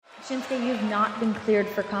Shinsuke, you've not been cleared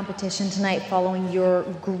for competition tonight following your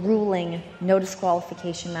grueling no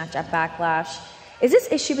disqualification match at Backlash. Is this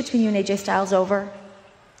issue between you and AJ Styles over?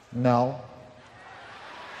 No.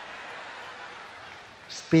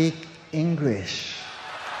 Speak English.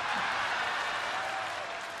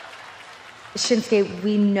 Shinsuke,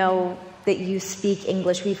 we know that you speak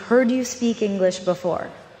English. We've heard you speak English before.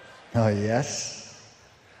 Oh, yes.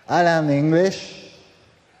 I learn English,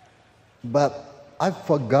 but I've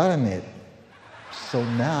forgotten it. So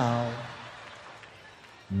now,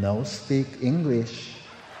 no speak English.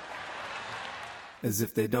 As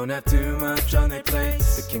if they don't have too much on their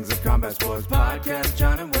plates. The Kings of Combat Sports Podcast,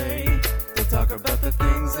 John and Wade. They'll talk about the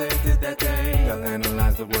things they did that day. They'll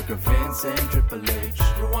analyze the work of Vince and Triple H.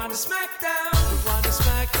 Rewind to SmackDown. Rewind to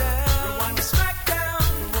SmackDown. Rewind to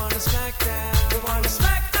SmackDown. Rewind to SmackDown. Rewind to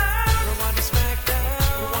SmackDown. Rewind to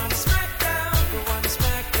SmackDown. Rewind to SmackDown. Rewind to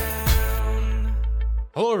SmackDown.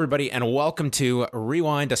 Hello, everybody, and welcome to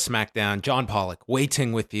Rewind to SmackDown. John Pollock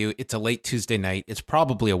waiting with you. It's a late Tuesday night. It's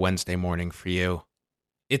probably a Wednesday morning for you.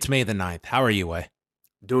 It's May the 9th. How are you, Way?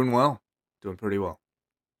 Doing well. Doing pretty well.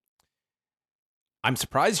 I'm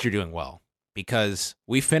surprised you're doing well because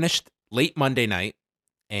we finished late Monday night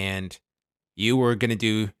and you were going to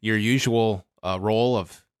do your usual role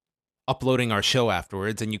of uploading our show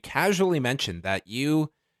afterwards. And you casually mentioned that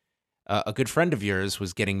you, a good friend of yours,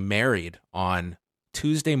 was getting married on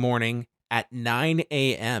Tuesday morning at 9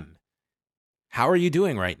 a.m. How are you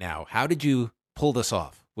doing right now? How did you pull this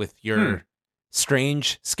off with your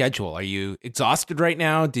strange schedule? Are you exhausted right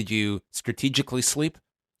now? Did you strategically sleep?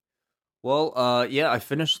 Well, yeah, I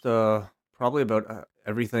finished probably about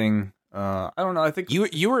everything. I don't know. I think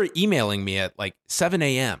you were emailing me at like 7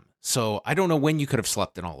 a.m. So I don't know when you could have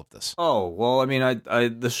slept in all of this. Oh, well, I mean, I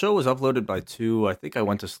the show was uploaded by 2. I think I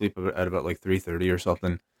went to sleep at about like 3:30 or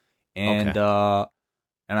something. And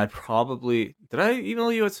and I probably did I email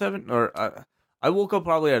you at 7 or I woke up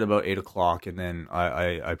probably at about 8 o'clock, and then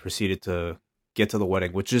I proceeded to get to the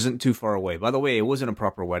wedding, which isn't too far away. By the way, it wasn't a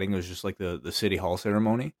proper wedding. It was just like the city hall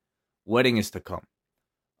ceremony. Wedding is to come.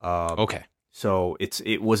 Okay. So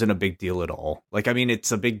it wasn't a big deal at all. Like, I mean,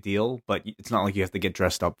 it's a big deal, but it's not like you have to get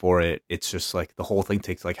dressed up for it. It's just like the whole thing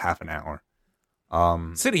takes like half an hour.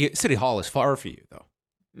 City Hall is far for you, though.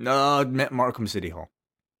 No, Markham City Hall.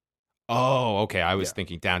 Oh, okay. I was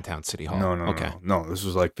thinking downtown City Hall. No, okay. No, this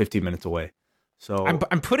was like 15 minutes away. So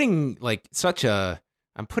I'm putting like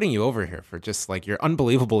I'm putting you over here for just like your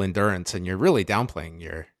unbelievable endurance, and you're really downplaying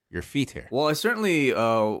your feat here. Well, I certainly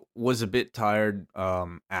was a bit tired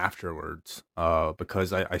afterwards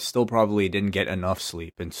because I still probably didn't get enough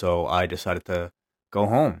sleep. And so I decided to go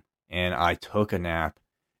home and I took a nap.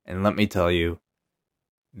 And let me tell you,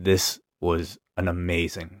 this was an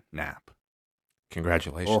amazing nap.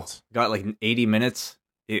 Congratulations. Got like 80 minutes.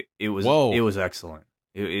 It was Whoa. It was excellent.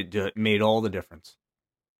 It made all the difference.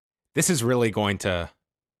 This is really going to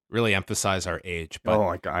really emphasize our age. But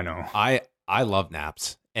oh, I know. I love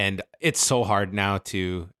naps. And it's so hard now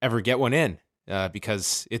to ever get one in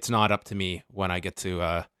because it's not up to me when I get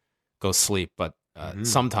to go sleep. But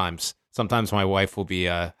sometimes my wife will be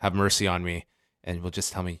have mercy on me and will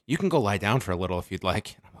just tell me, you can go lie down for a little if you'd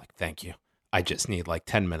like. And I'm like, thank you. I just need like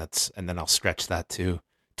 10 minutes, and then I'll stretch that to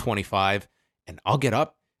 25, and I'll get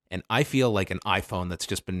up, and I feel like an iPhone that's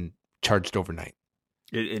just been charged overnight.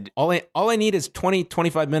 All I need is 20,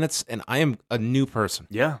 25 minutes, and I am a new person.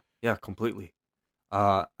 Yeah, completely.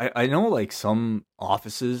 I know like some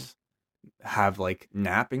offices have like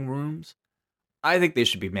napping rooms. I think they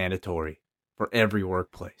should be mandatory for every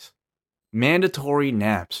workplace. Mandatory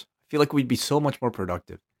naps. I feel like we'd be so much more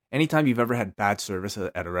productive. Anytime you've ever had bad service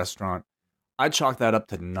at a restaurant, I'd chalk that up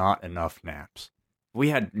to not enough naps. If we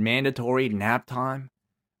had mandatory nap time,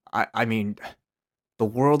 I mean, the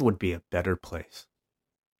world would be a better place.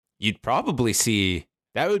 You'd probably see,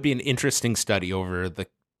 that would be an interesting study over the,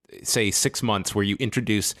 say, 6 months where you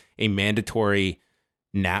introduce a mandatory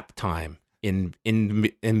nap time in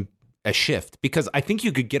a shift, because I think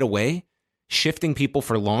you could get away shifting people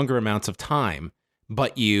for longer amounts of time,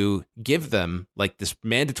 but you give them like this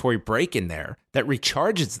mandatory break in there that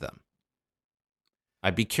recharges them.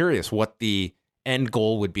 I'd be curious what the end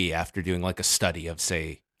goal would be after doing like a study of,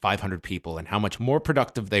 say, 500 people and how much more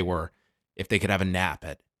productive they were if they could have a nap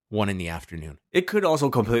at 1 p.m. It could also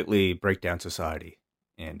completely break down society,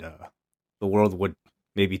 and the world would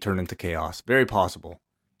maybe turn into chaos. Very possible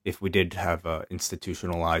if we did have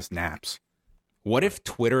institutionalized naps. What if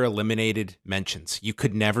Twitter eliminated mentions? You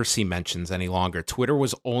could never see mentions any longer. Twitter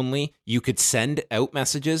was only, you could send out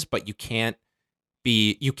messages, but you can't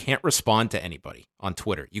you can't respond to anybody on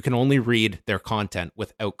Twitter. You can only read their content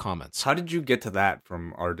without comments. How did you get to that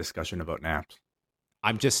from our discussion about naps?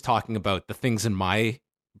 I'm just talking about the things in my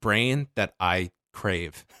brain that I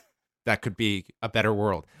crave. That could be a better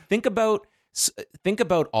world. Think about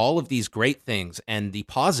all of these great things and the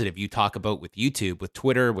positive you talk about with YouTube, with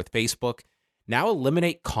Twitter, with Facebook. Now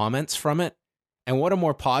eliminate comments from it, and what a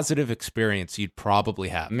more positive experience you'd probably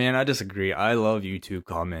have. Man, I disagree. I love YouTube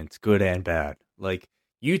comments, good and bad. Like,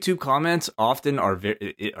 YouTube comments often are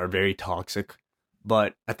very toxic,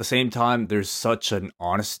 but at the same time, there's such an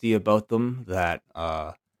honesty about them that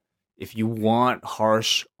if you want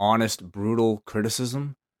harsh, honest, brutal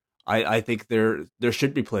criticism, I think there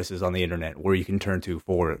should be places on the internet where you can turn to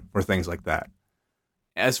for things like that.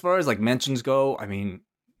 As far as like mentions go, I mean,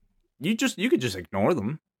 you could just ignore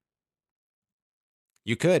them.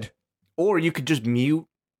 You could. Or you could just mute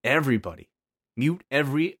everybody. Mute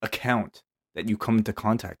every account that you come into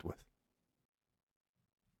contact with.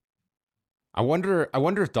 I wonder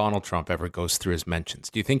if Donald Trump ever goes through his mentions.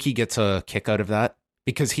 Do you think he gets a kick out of that?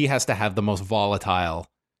 Because he has to have the most volatile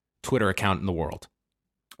Twitter account in the world.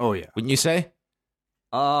 Oh, yeah. Wouldn't you say?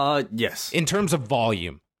 Yes. In terms of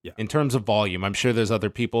volume. Yeah. In terms of volume. I'm sure there's other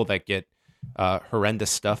people that get horrendous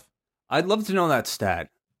stuff. I'd love to know that stat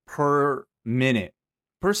per minute,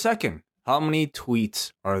 per second. How many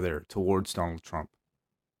tweets are there towards Donald Trump?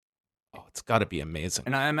 Oh, it's got to be amazing.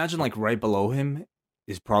 And I imagine like right below him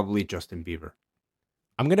is probably Justin Bieber.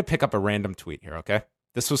 I'm going to pick up a random tweet here, okay?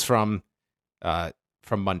 This was from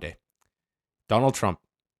Monday. Donald Trump.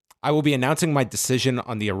 I will be announcing my decision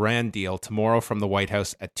on the Iran deal tomorrow from the White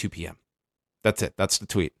House at 2 p.m. That's it. That's the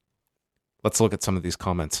tweet. Let's look at some of these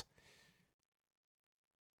comments.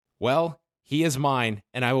 Well, he is mine,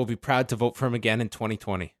 and I will be proud to vote for him again in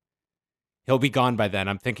 2020. He'll be gone by then.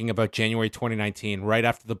 I'm thinking about January 2019, right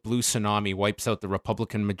after the blue tsunami wipes out the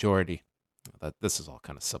Republican majority. This is all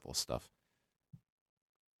kind of civil stuff.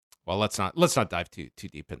 Well, let's not dive too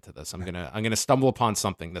deep into this. I'm gonna stumble upon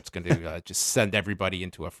something that's going to just send everybody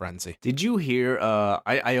into a frenzy. Did you hear?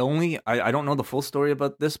 I don't know the full story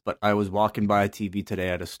about this, but I was walking by a TV today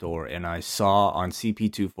at a store and I saw on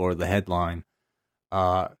CP24 the headline,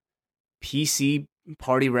 PC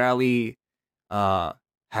party rally,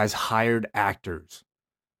 has hired actors.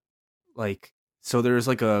 Like, so there's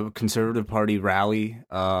like a conservative party rally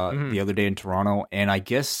the other day in Toronto, and I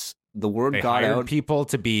guess the word They got hired out people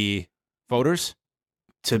to be voters,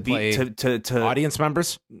 to be to audience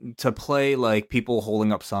members, to play like people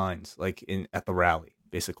holding up signs like at the rally,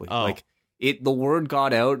 basically. Oh. Like the word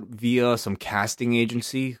got out via some casting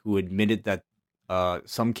agency who admitted that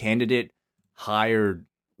some candidate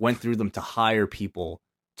went through them to hire people.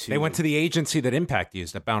 They went to the agency that Impact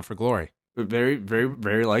used at Bound for Glory. Very, very,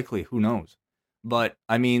 very likely. Who knows? But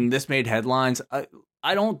I mean, this made headlines.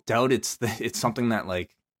 I don't doubt it's something that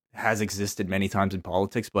like has existed many times in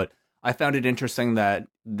politics, but I found it interesting that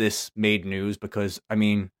this made news because, I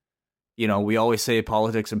mean, you know, we always say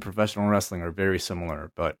politics and professional wrestling are very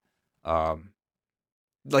similar, but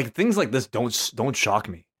like things like this don't shock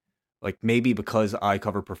me. Like maybe because I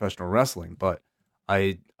cover professional wrestling, but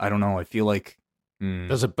I don't know. I feel like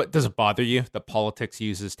Does it bother you that politics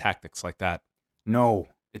uses tactics like that? No,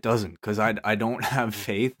 it doesn't, because I don't have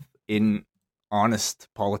faith in honest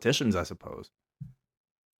politicians, I suppose.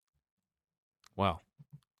 Well,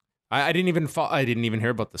 I didn't even hear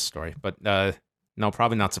about this story, but no,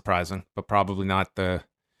 probably not surprising, but probably not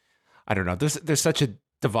I don't know. There's such a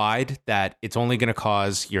divide that it's only going to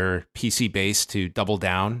cause your PC base to double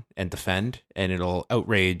down and defend, and it'll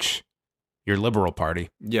outrage your Liberal Party.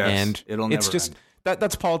 Yes, and it'll never it's just end.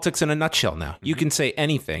 That's politics in a nutshell. Now you can say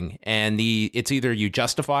anything, and it's either you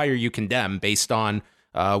justify or you condemn based on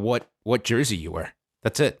what jersey you wear.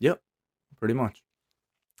 That's it. Yep, pretty much.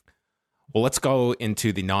 Well, let's go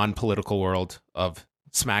into the non-political world of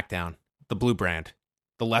SmackDown, the blue brand,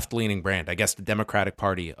 the left-leaning brand, I guess the Democratic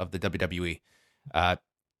Party of the WWE.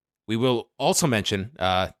 We will also mention,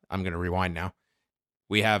 I'm going to rewind now,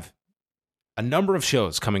 we have a number of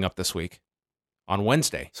shows coming up this week on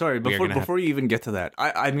Wednesday. Sorry, before you even get to that,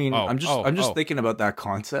 I mean, I'm just thinking about that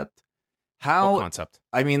concept. What concept?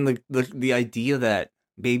 I mean, the idea that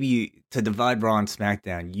maybe to divide Raw and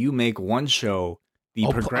SmackDown, you make one show the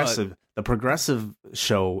progressive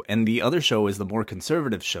show, and the other show is the more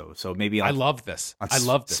conservative show. So maybe I love this.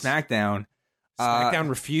 SmackDown. SmackDown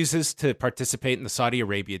refuses to participate in the Saudi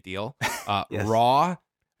Arabia deal. Yes. Raw.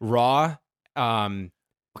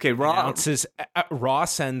 Okay, Raw announces Raw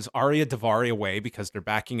sends Arya Daivari away because they're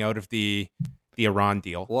backing out of the Iran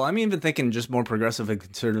deal. Well, I'm even thinking just more progressive and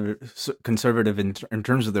conservative in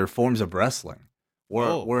terms of their forms of wrestling.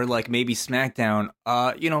 Or like maybe SmackDown,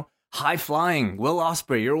 high flying, Will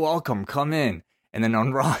Ospreay, you're welcome, come in. And then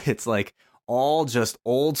on Raw, it's like all just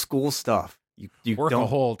old school stuff. You Work don't a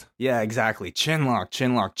hold. Yeah, exactly. Chin lock,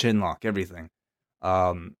 everything.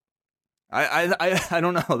 I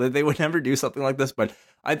don't know that they would never do something like this, but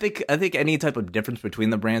I think any type of difference between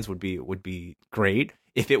the brands would be great.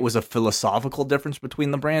 If it was a philosophical difference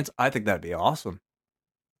between the brands, I think that'd be awesome.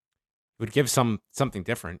 It would give something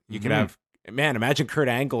different. You could have, man, imagine Kurt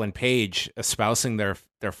Angle and Paige espousing their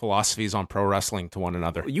philosophies on pro wrestling to one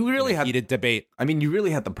another. You really had heated debate. I mean, you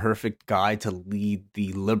really had the perfect guy to lead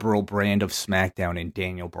the liberal brand of SmackDown in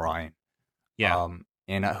Daniel Bryan. Yeah.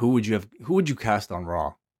 And who would you cast on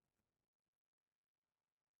Raw?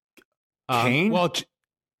 Kane? Well,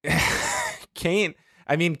 Kane.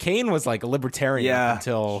 I mean, Kane was like a libertarian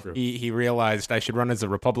until he realized I should run as a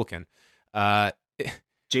Republican.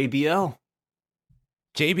 JBL,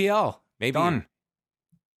 maybe. Done.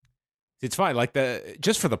 It's fine. Like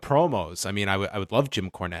just for the promos. I mean, I would love Jim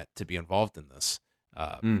Cornette to be involved in this.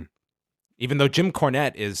 Even though Jim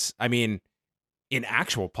Cornette is, I mean, in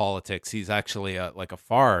actual politics, he's actually a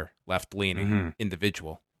far left leaning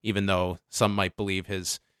individual. Even though some might believe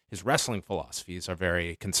his wrestling philosophies are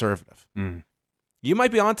very conservative. You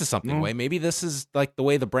might be onto something, Way. Maybe this is like the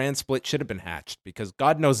way the brand split should have been hatched, because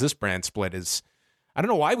God knows this brand split is. I don't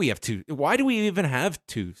know why we have two. Why do we even have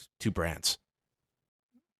two brands?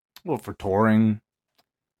 Well, for touring.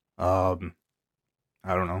 I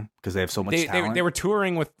don't know, because they have so much talent. They were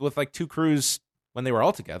touring with like two crews when they were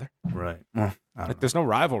all together. Right. Well, there's no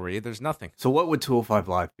rivalry. There's nothing. So what would 205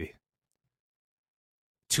 Live be?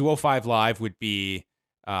 205 Live would be,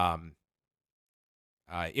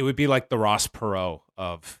 it would be like the Ross Perot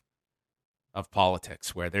of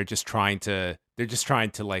politics, where they're just trying to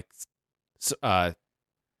like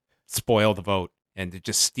spoil the vote and to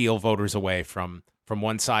just steal voters away from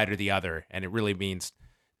one side or the other. And it really means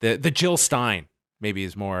the Jill Stein maybe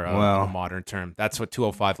is more a modern term. That's what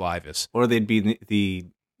 205 Live is. Or they'd be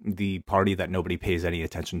the party that nobody pays any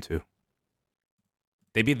attention to.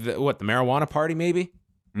 They'd be the marijuana party maybe?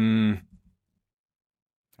 I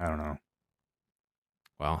don't know.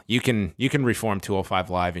 Well, you can reform 205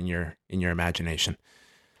 Live in your imagination.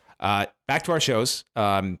 Back to our shows.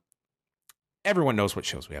 Everyone knows what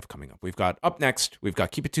shows we have coming up. We've got up next, we've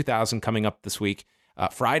got Keep It 2000 coming up this week.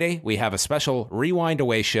 Friday, we have a special Rewind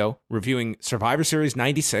Away show reviewing Survivor Series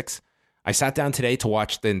 96. I sat down today to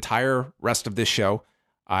watch the entire rest of this show.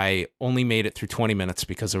 I only made it through 20 minutes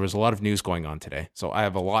because there was a lot of news going on today. So I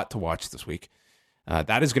have a lot to watch this week.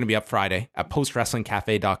 That is going to be up Friday at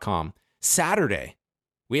postwrestlingcafe.com. Saturday,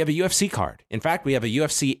 we have a UFC card. In fact, we have a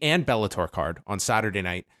UFC and Bellator card on Saturday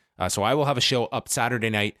night. So I will have a show up Saturday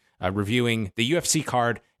night reviewing the UFC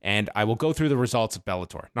card, and I will go through the results of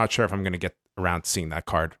Bellator. Not sure if I'm going to get around to seeing that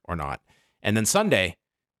card or not. And then Sunday,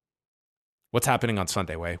 what's happening on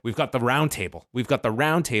Sunday, Way? We've got the round table. We've got the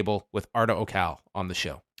round table with Arda Ocal on the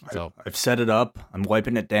show. So I've set it up. I'm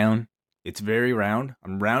wiping it down. It's very round.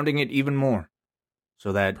 I'm rounding it even more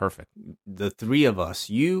so that perfect. The three of us,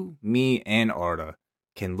 you, me, and Arda,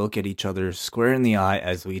 can look at each other square in the eye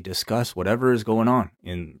as we discuss whatever is going on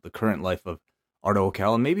in the current life of Arda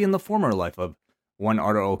Ocal, and maybe in the former life of one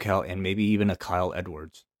Arda Ocal, and maybe even a Kyle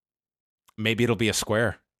Edwards. Maybe it'll be a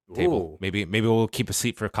square table. Maybe we'll keep a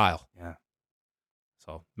seat for Kyle. Yeah.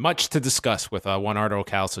 So much to discuss with one Arda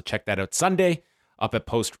Ocal, so check that out Sunday up at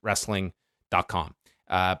postwrestling.com.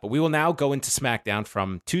 But we will now go into SmackDown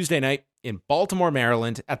from Tuesday night in Baltimore,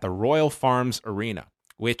 Maryland at the Royal Farms Arena,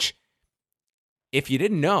 which, if you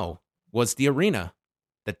didn't know, was the arena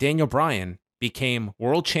that Daniel Bryan became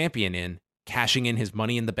world champion in, cashing in his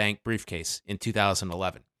Money in the Bank briefcase in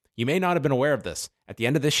 2011. You may not have been aware of this. At the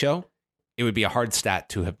end of this show, it would be a hard stat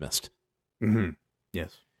to have missed. Mm-hmm.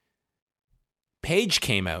 Yes. Paige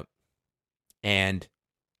came out and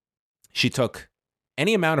she took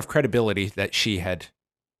any amount of credibility that she had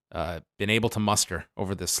been able to muster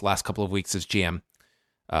over this last couple of weeks as GM,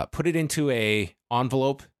 put it into a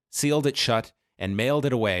envelope, sealed it shut, and mailed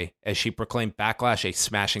it away as she proclaimed Backlash a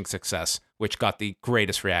smashing success, which got the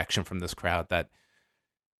greatest reaction from this crowd that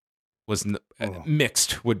was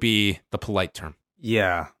mixed, would be the polite term.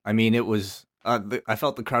 Yeah. I mean, it was, I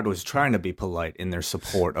felt the crowd was trying to be polite in their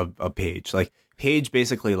support of Paige. Like, Paige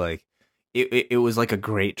basically, like, it was like a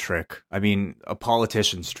great trick. I mean, a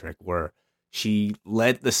politician's trick where she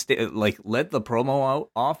led the promo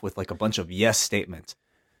off with like a bunch of yes statements.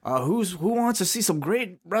 Who wants to see some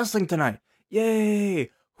great wrestling tonight? Yay!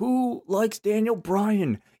 Who likes Daniel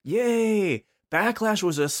Bryan? Yay! Backlash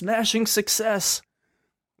was a smashing success.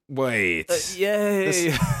 Wait.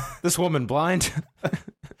 Yay! This woman blind?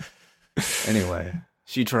 Anyway,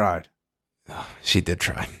 she tried. She did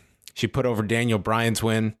try. She put over Daniel Bryan's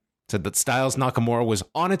win, said that Styles Nakamura was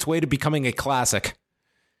on its way to becoming a classic.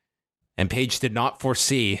 And Paige did not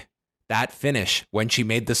foresee that finish when she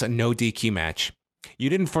made this a no DQ match. You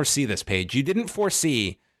didn't foresee this, Paige. You didn't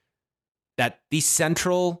foresee that the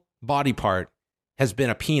central body part has been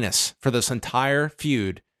a penis for this entire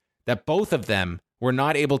feud, that both of them were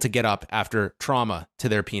not able to get up after trauma to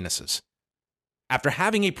their penises. After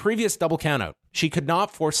having a previous double countout, she could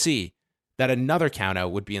not foresee that another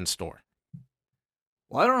countout would be in store.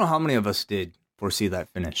 Well, I don't know how many of us did foresee that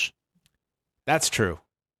finish. That's true.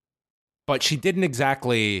 But she didn't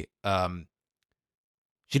exactly eliminate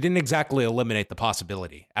the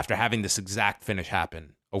possibility after having this exact finish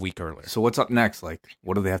happen a week earlier. So what's up next? Like,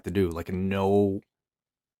 what do they have to do? Like a no,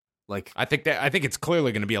 like I think it's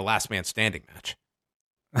clearly going to be a last man standing match.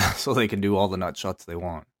 so they can do all the nut shots they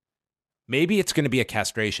want. Maybe it's going to be a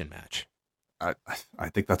castration match. I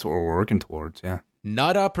think that's what we're working towards. Yeah.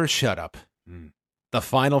 Nut up or shut up. The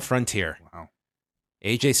final frontier. Wow.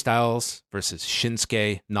 AJ Styles versus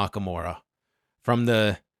Shinsuke Nakamura from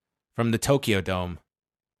the Tokyo Dome.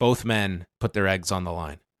 Both men put their eggs on the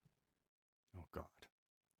line. Oh God.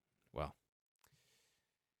 Well,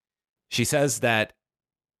 she says that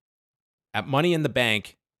at Money in the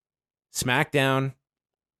Bank, SmackDown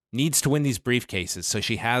needs to win these briefcases, so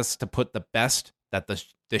she has to put the best that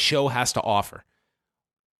the show has to offer.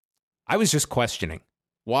 I was just questioning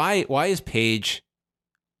why would Paige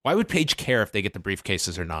care if they get the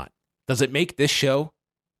briefcases or not? Does it make this show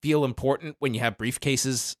feel important when you have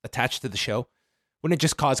briefcases attached to the show? Wouldn't it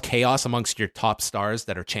just cause chaos amongst your top stars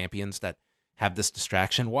that are champions that have this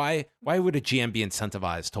distraction? Why would a GM be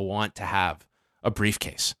incentivized to want to have a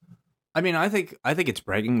briefcase? I mean, I think it's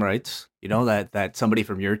bragging rights, you know, that somebody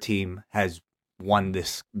from your team has won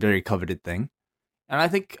this very coveted thing. And I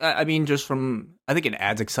think it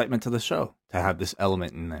adds excitement to the show to have this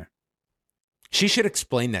element in there. She should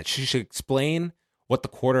explain that. She should explain what the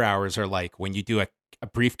quarter hours are like when you do a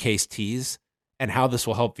briefcase tease and how this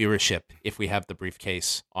will help viewership if we have the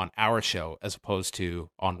briefcase on our show as opposed to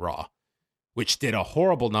on Raw, which did a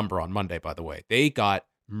horrible number on Monday, by the way. They got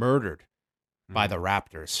murdered by the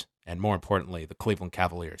Raptors and, more importantly, the Cleveland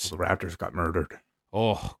Cavaliers. The Raptors got murdered.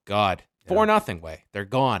 Oh, God. 4-0 way. They're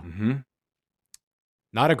gone. Mm-hmm.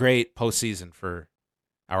 Not a great postseason for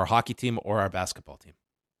our hockey team or our basketball team.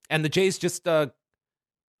 And the Jays just,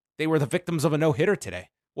 they were the victims of a no-hitter today.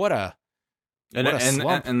 What a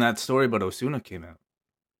slump. And that story about Osuna came out.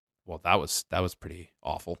 Well, that was pretty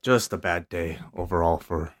awful. Just a bad day overall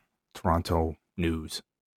for Toronto news.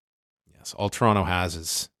 Yes, all Toronto has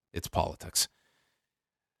is its politics.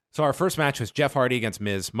 So our first match was Jeff Hardy against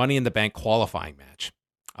Miz, Money in the Bank qualifying match.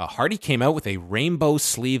 Hardy came out with a rainbow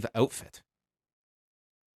sleeve outfit.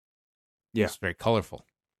 Yeah. It's very colorful.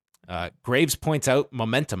 Graves points out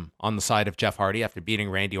momentum on the side of Jeff Hardy after beating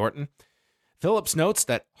Randy Orton. Phillips notes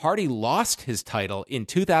that Hardy lost his title in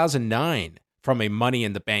 2009 from a Money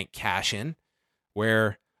in the Bank cash-in,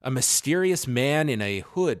 where a mysterious man in a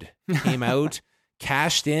hood came out,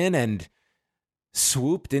 cashed in, and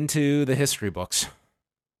swooped into the history books.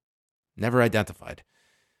 Never identified.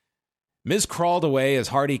 Miz crawled away as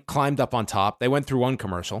Hardy climbed up on top. They went through one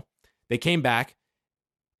commercial. They came back.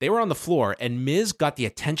 They were on the floor, and Miz got the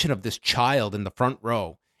attention of this child in the front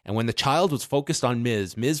row. And when the child was focused on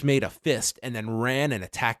Miz, Miz made a fist and then ran and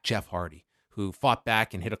attacked Jeff Hardy, who fought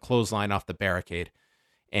back and hit a clothesline off the barricade.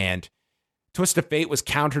 And Twist of Fate was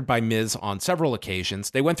countered by Miz on several occasions.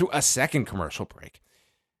 They went through a second commercial break.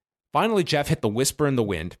 Finally, Jeff hit the Whisper in the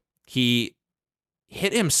Wind. He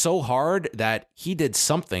hit him so hard that he did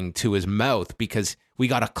something to his mouth because we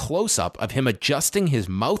got a close-up of him adjusting his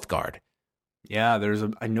mouth guard. Yeah,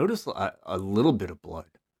 I noticed a little bit of blood.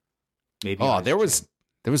 Maybe. Oh, there was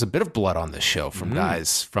a bit of blood on this show from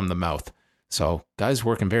guys from the mouth. So guys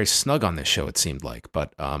working very snug on this show, it seemed like.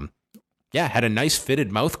 But had a nice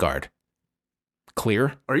fitted mouth guard.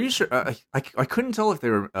 Clear. Are you sure? I couldn't tell if they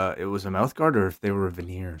were it was a mouth guard or if they were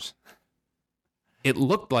veneers. It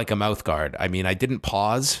looked like a mouth guard. I mean, I didn't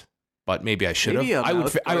pause, but maybe I should have.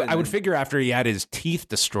 I would figure after he had his teeth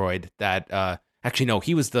destroyed that. Actually, no,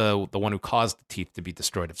 he was the one who caused the teeth to be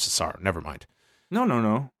destroyed of Cesaro. Never mind.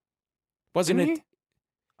 No. Wasn't Didn't it?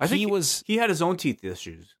 I think he had his own teeth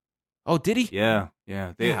issues. Oh, did he? Yeah.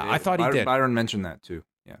 I thought he did. Byron mentioned that too.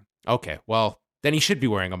 Yeah. Okay, well, then he should be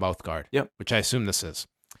wearing a mouth guard. Yep. Which I assume this is.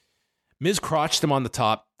 Miz crotched him on the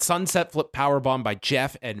top. Sunset flip powerbomb by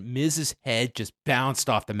Jeff, and Miz's head just bounced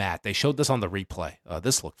off the mat. They showed this on the replay.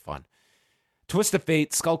 This looked fun. Twist of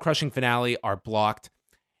Fate, skull crushing finale are blocked.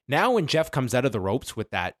 Now when Jeff comes out of the ropes with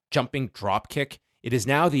that jumping drop kick, It is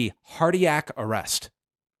now the Hardiac arrest.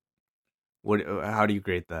 What? How do you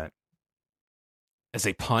grade that? As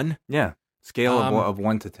a pun? Yeah, scale of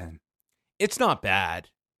 1 to 10. It's not bad.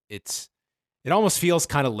 It almost feels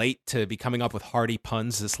kind of late to be coming up with hearty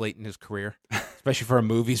puns this late in his career, especially for a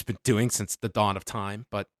movie he's been doing since the dawn of time.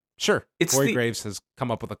 But sure, Corey Graves has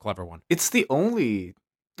come up with a clever one. It's the only,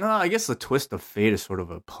 I guess the twist of fate is sort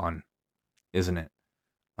of a pun, isn't it?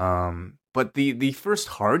 But the first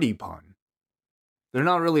Hardy pun, they're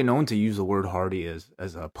not really known to use the word Hardy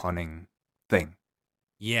as a punning thing.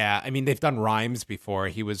 Yeah, I mean, they've done rhymes before.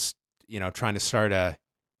 He was, trying to start a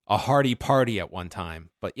Hardy party at one time.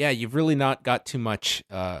 But yeah, you've really not got too much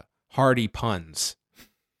Hardy puns.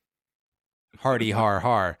 Hardy har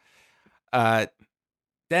har.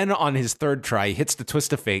 Then on his third try, he hits the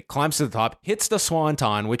twist of fate, climbs to the top, hits the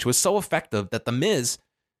swanton, which was so effective that The Miz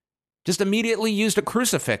just immediately used a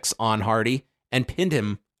crucifix on Hardy and pinned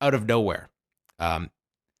him out of nowhere. That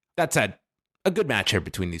said, a good match here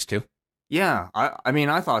between these two. Yeah, I mean,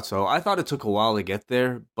 I thought so. I thought it took a while to get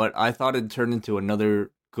there, but I thought it turned into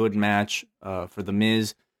another good match for The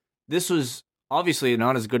Miz. This was obviously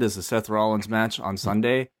not as good as the Seth Rollins match on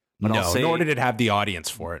Sunday. But nor did it have the audience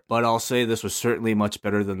for it. But I'll say this was certainly much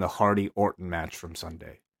better than the Hardy-Orton match from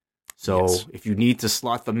Sunday. So Yes. If you need to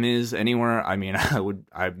slot The Miz anywhere, I mean, I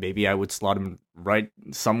would slot him right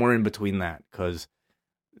somewhere in between that, because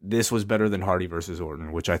this was better than Hardy versus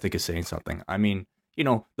Orton, which I think is saying something. I mean,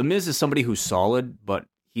 The Miz is somebody who's solid, but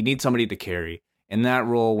he needs somebody to carry, and that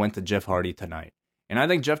role went to Jeff Hardy tonight. And I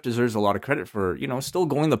think Jeff deserves a lot of credit for, still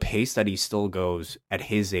going the pace that he still goes at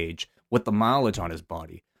his age with the mileage on his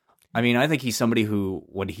body. I mean, I think he's somebody who,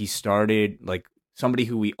 when he started, somebody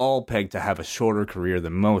who we all pegged to have a shorter career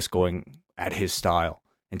than most, going at his style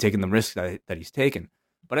and taking the risk that he's taken.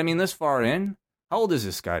 But I mean, this far in, how old is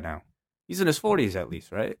this guy now? He's in his 40s at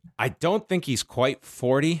least, right? I don't think he's quite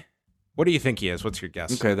 40. What do you think he is? What's your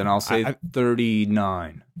guess? Okay, then I'll say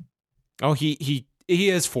 39. Oh, he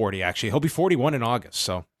is 40, actually. He'll be 41 in August.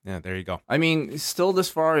 So, yeah, there you go. I mean, still this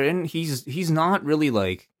far in, he's not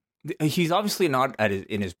really he's obviously not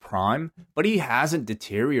in his prime, but he hasn't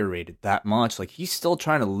deteriorated that much. He's still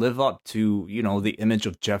trying to live up to, the image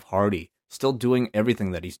of Jeff Hardy, still doing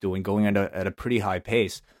everything that he's doing, going at a pretty high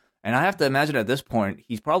pace. And I have to imagine at this point,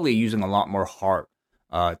 he's probably using a lot more heart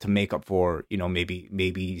to make up for, maybe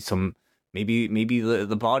the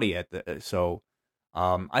body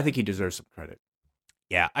I think he deserves some credit.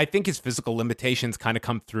 Yeah, I think his physical limitations kind of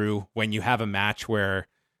come through when you have a match where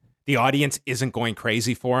the audience isn't going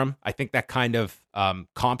crazy for him. I think that kind of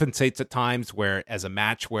compensates at times, where as a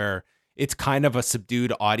match where it's kind of a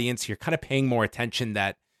subdued audience, you're kind of paying more attention,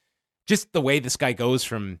 that just the way this guy goes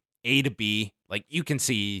from A to B, you can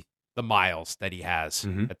see the miles that he has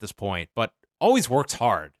at this point, but always works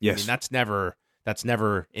hard. Yes. I mean, that's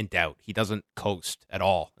never in doubt. He doesn't coast at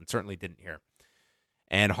all, and certainly didn't here.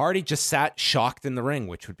 And Hardy just sat shocked in the ring,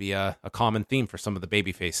 which would be a common theme for some of the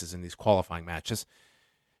baby faces in these qualifying matches.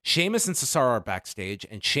 Sheamus and Cesaro are backstage,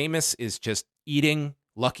 and Sheamus is just eating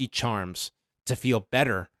Lucky Charms to feel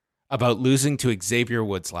better about losing to Xavier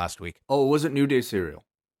Woods last week. Oh, was it New Day cereal?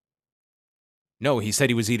 No, he said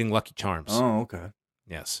he was eating Lucky Charms. Oh, okay.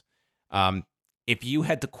 Yes. If you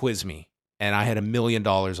had to quiz me and I had $1 million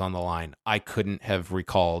on the line, I couldn't have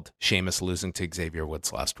recalled Sheamus losing to Xavier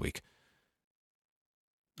Woods last week.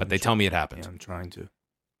 But they tell me it happened. Yeah, I'm trying to.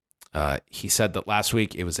 He said that last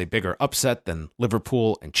week it was a bigger upset than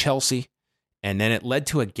Liverpool and Chelsea, and then it led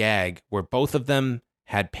to a gag where both of them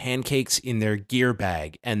had pancakes in their gear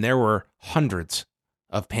bag, and there were hundreds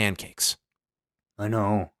of pancakes. I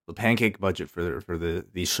know. The pancake budget for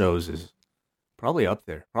these shows is probably up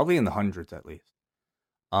there, probably in the hundreds at least.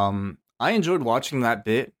 I enjoyed watching that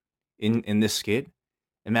bit in this skit,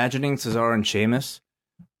 imagining Cesaro and Sheamus,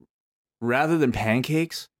 rather than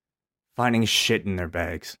pancakes, finding shit in their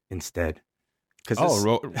bags instead.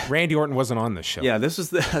 Randy Orton wasn't on this show. Yeah, this is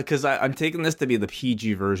because I'm taking this to be the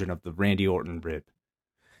PG version of the Randy Orton rib.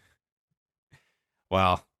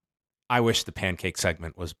 Well, I wish the pancake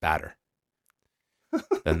segment was badder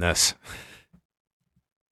than this.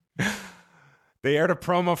 They aired a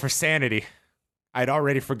promo for Sanity. I'd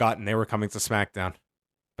already forgotten they were coming to SmackDown,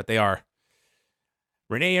 but they are.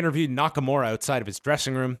 Renee interviewed Nakamura outside of his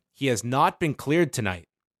dressing room. He has not been cleared tonight,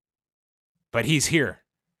 but he's here.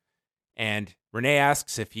 And Renee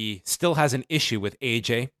asks if he still has an issue with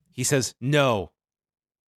AJ. He says, no,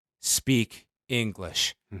 speak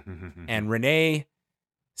English. And Renee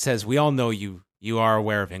says, we all know you are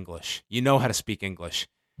aware of English. You know how to speak English.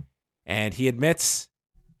 And he admits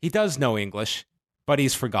he does know English, but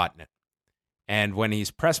he's forgotten it. And when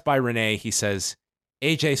he's pressed by Renee, he says,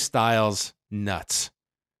 AJ Styles nuts.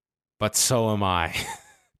 But so am I.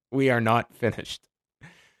 We are not finished.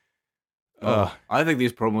 I think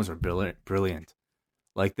these promos are brilliant.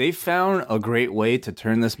 Like, they found a great way to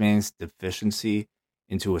turn this man's deficiency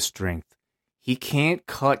into a strength. He can't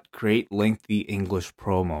cut great, lengthy English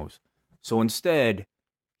promos. So instead,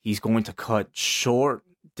 he's going to cut short,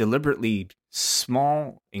 deliberately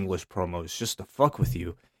small English promos just to fuck with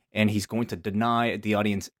you. And he's going to deny the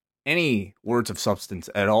audience any words of substance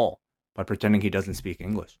at all by pretending he doesn't speak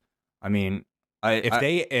English. I mean,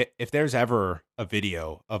 if there's ever a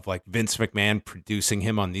video of like Vince McMahon producing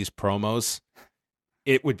him on these promos,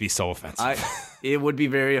 it would be so offensive. It would be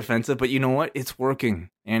very offensive, but you know what? It's working,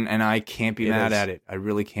 and I can't be mad at it. I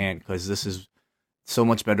really can't, because this is so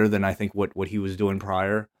much better than I think what he was doing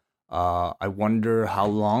prior. I wonder how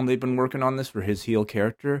long they've been working on this for his heel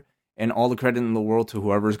character, and all the credit in the world to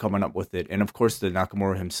whoever's coming up with it, and of course the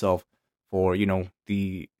Nakamura himself for, you know,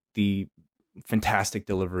 the fantastic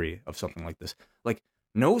delivery of something like this. Like,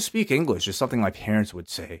 no speak English is something my parents would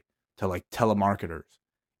say to like telemarketers.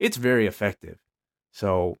 It's very effective.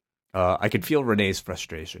 So I could feel Renee's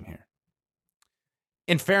frustration here.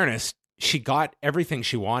 In fairness, she got everything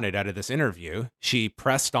she wanted out of this interview. She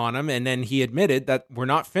pressed on him, and then he admitted that we're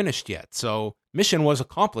not finished yet. So mission was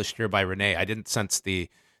accomplished here by Renee. I didn't sense the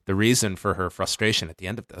reason for her frustration at the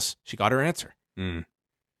end of this. She got her answer.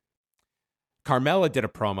 Carmella did a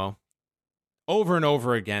promo over and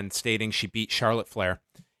over again stating she beat Charlotte Flair.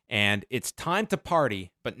 And it's time to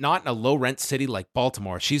party, but not in a low-rent city like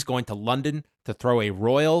Baltimore. She's going to London to throw a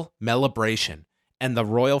royal celebration, and the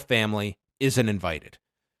royal family isn't invited.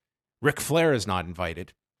 Ric Flair is not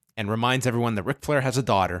invited, and reminds everyone that Ric Flair has a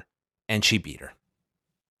daughter, and she beat her.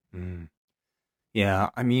 Yeah,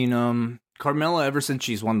 I mean, Carmella, ever since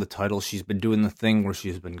she's won the title, she's been doing the thing where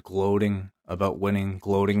she's been gloating about winning,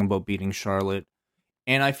 gloating about beating Charlotte.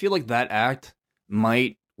 And I feel like that act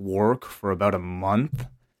might work for about a month.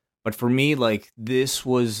 But for me, like, this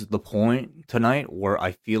was the point tonight where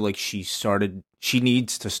I feel like she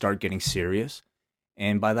needs to start getting serious.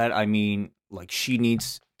 And by that, I mean, like, she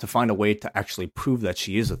needs to find a way to actually prove that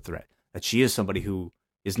she is a threat, that she is somebody who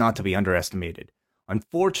is not to be underestimated.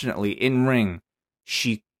 Unfortunately, in ring,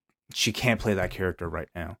 she can't play that character right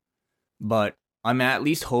now. But I'm at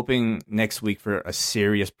least hoping next week for a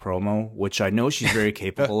serious promo, which I know she's very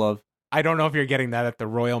capable of. I don't know if you're getting that at the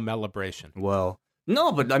Royal Celebration. Well,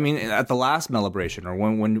 no, but I mean, at the last Celebration, or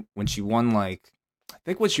when she won, like, I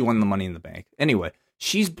think when she won the Money in the Bank. Anyway,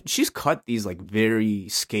 she's cut these like very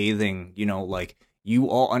scathing, you know, like, you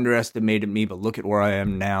all underestimated me, but look at where I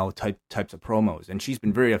am now types of promos, and she's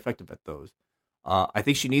been very effective at those. I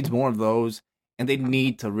think she needs more of those, and they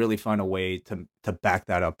need to really find a way to back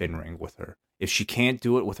that up in ring with her. If she can't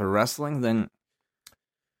do it with her wrestling, then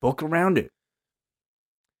book around it.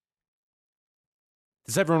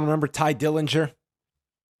 Does everyone remember Ty Dillinger?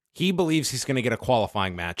 He believes he's going to get a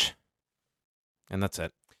qualifying match. And that's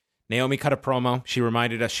it. Naomi cut a promo. She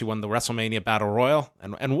reminded us she won the WrestleMania Battle Royal.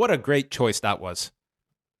 And what a great choice that was.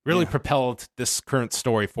 Really propelled this current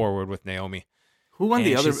story forward with Naomi. Who won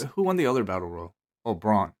the other Battle Royal? Oh,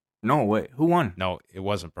 Braun. No, wait. Who won? No, it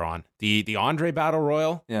wasn't Braun. The Andre Battle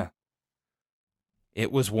Royal? Yeah.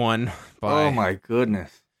 It was won by... Oh, my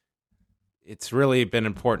goodness. It's really been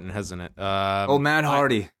important, hasn't it? Matt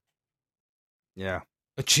Hardy. Yeah.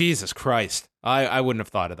 Jesus Christ. I wouldn't have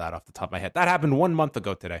thought of that off the top of my head. That happened 1 month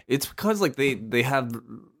ago today. It's because like they have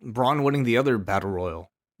Braun winning the other Battle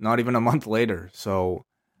Royal not even a month later. So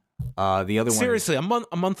the other one. Seriously, a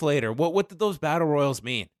month later. What did those Battle Royals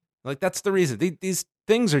mean? Like, that's the reason. These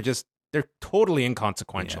things are just, they're totally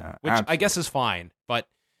inconsequential, which absolutely. I guess is fine, but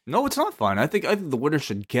no, it's not fine. I think the winner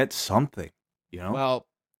should get something, you know? Well,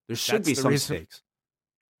 there should be some stakes.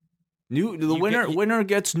 The winner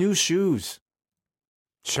gets new shoes.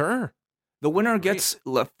 Sure. The winner gets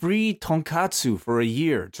free tonkatsu for a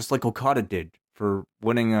year, just like Okada did for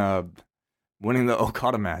winning the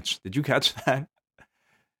Okada match. Did you catch that?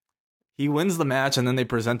 He wins the match, and then they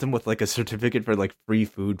present him with like a certificate for like free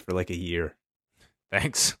food for like a year.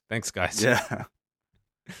 Thanks, guys. Yeah.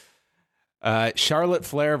 Charlotte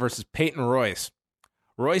Flair versus Peyton Royce.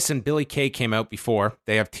 Royce and Billie Kay came out before.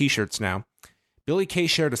 They have T-shirts now. Billie Kay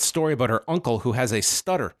shared a story about her uncle who has a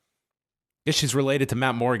stutter. I guess she's related to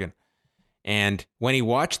Matt Morgan. And when he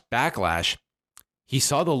watched Backlash, he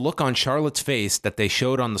saw the look on Charlotte's face that they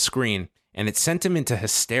showed on the screen, and it sent him into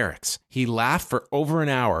hysterics. He laughed for over an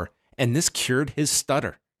hour, and this cured his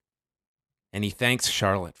stutter. And he thanks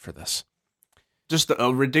Charlotte for this. Just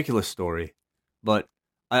a ridiculous story. But,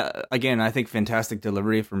 again, I think fantastic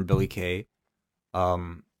delivery from Billie Kay.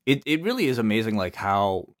 It really is amazing, like,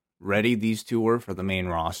 how ready these two were for the main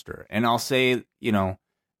roster. And I'll say,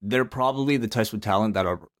 they're probably the types of talent that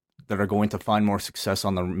are going to find more success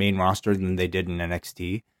on the main roster than they did in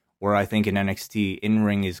NXT, where I think in NXT,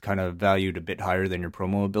 in-ring is kind of valued a bit higher than your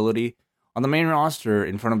promo ability. On the main roster,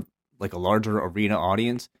 in front of like a larger arena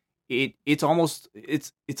audience, it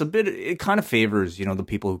kind of favors, the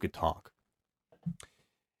people who could talk.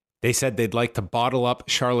 They said they'd like to bottle up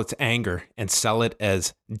Charlotte's anger and sell it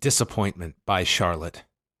as disappointment by Charlotte,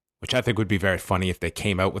 which I think would be very funny if they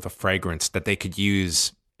came out with a fragrance that they could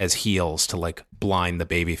use as heels to like blind the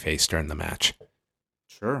babyface during the match.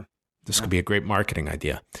 Sure. This could be a great marketing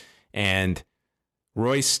idea. And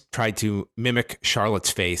Royce tried to mimic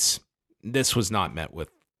Charlotte's face. This was not met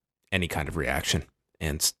with any kind of reaction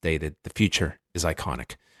and stated the future is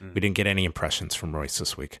iconic. We didn't get any impressions from Royce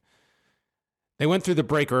this week. They went through the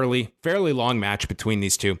break early, fairly long match between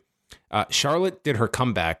these two. Charlotte did her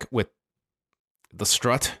comeback with the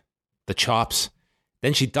strut, the chops.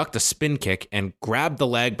 Then she ducked a spin kick and grabbed the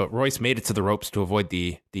leg, but Royce made it to the ropes to avoid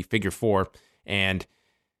the figure four. And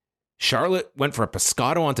Charlotte went for a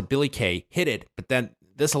pescado onto Billie Kay, hit it, but then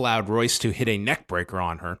this allowed Royce to hit a neck breaker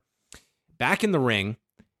on her. Back in the ring,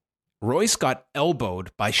 Royce got elbowed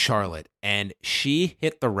by Charlotte, and she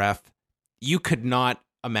hit the ref. You could not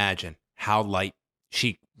imagine how light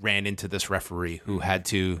she ran into this referee who had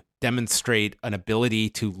to demonstrate an ability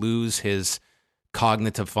to lose his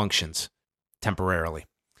cognitive functions temporarily.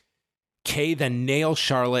 Kay then nailed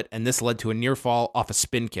Charlotte, and this led to a near fall off a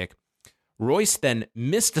spin kick. Royce then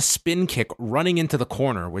missed a spin kick running into the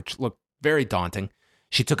corner, which looked very daunting.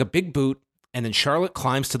 She took a big boot, and then Charlotte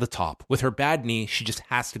climbs to the top. With her bad knee, she just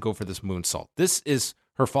has to go for this moonsault. This is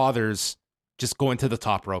her father's just going to the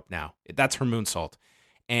top rope now. That's her moonsault.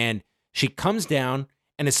 And she comes down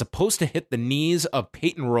and is supposed to hit the knees of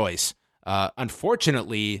Peyton Royce.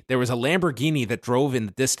 Unfortunately, there was a Lamborghini that drove in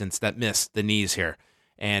the distance that missed the knees here.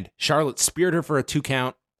 And Charlotte speared her for a 2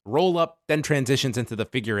 count, roll up, then transitions into the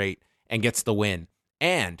figure 8 and gets the win.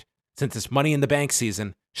 And since it's Money in the Bank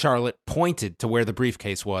season, Charlotte pointed to where the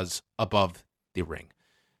briefcase was above the ring.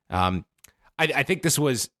 I think this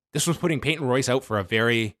was putting Peyton Royce out for a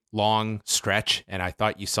very long stretch, and I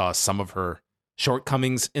thought you saw some of her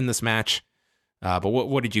shortcomings in this match. But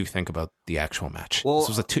what did you think about the actual match? Well,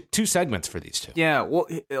 this was two segments for these two. Yeah.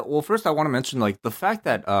 Well, first I want to mention like the fact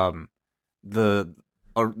that a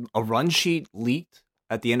run sheet leaked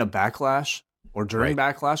at the end of Backlash or during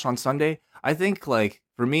Backlash on Sunday. I think like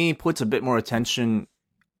for me puts a bit more attention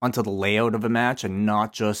onto the layout of a match and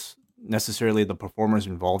not just necessarily the performers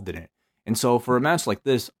involved in it. And so for a match like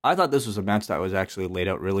this, I thought this was a match that was actually laid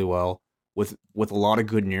out really well with a lot of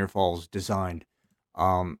good near falls designed.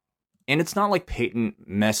 And it's not like Peyton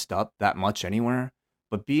messed up that much anywhere,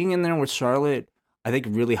 but being in there with Charlotte, I think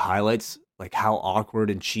really highlights like how awkward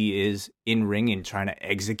and she is in ring and trying to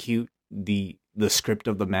execute the script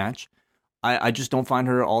of the match. I just don't find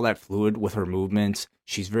her all that fluid with her movements.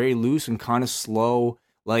 She's very loose and kind of slow.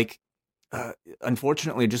 Like,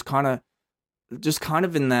 unfortunately, just kind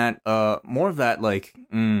of in that more of that like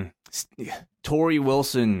Tori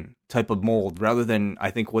Wilson type of mold rather than I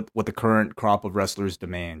think what the current crop of wrestlers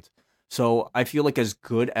demand. So I feel like as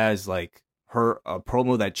good as like her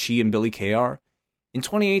promo that she and Billie Kay are in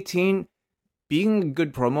 2018, being a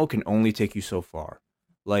good promo can only take you so far.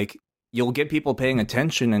 Like you'll get people paying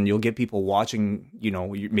attention and you'll get people watching,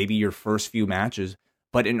 maybe your first few matches.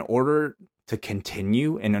 But in order to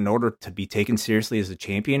continue and in order to be taken seriously as a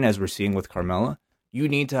champion, as we're seeing with Carmella, you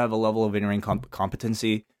need to have a level of in-ring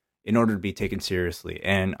competency in order to be taken seriously.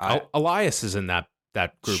 And Elias is in that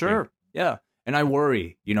group. Sure, yeah. And I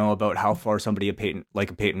worry, about how far somebody a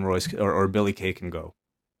Peyton Royce or Billie Kay can go.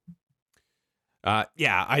 I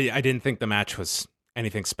didn't think the match was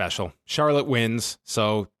anything special. Charlotte wins,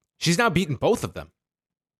 so she's now beaten both of them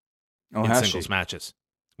in singles matches.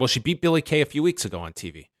 Well, she beat Billie Kay a few weeks ago on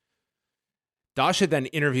TV. Dasha then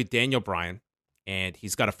interviewed Daniel Bryan, and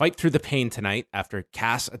he's got to fight through the pain tonight after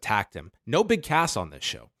Cass attacked him. No big Cass on this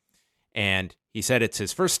show. And he said it's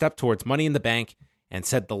his first step towards Money in the Bank, and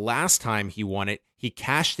said the last time he won it, he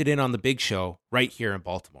cashed it in on the Big Show right here in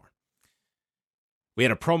Baltimore. We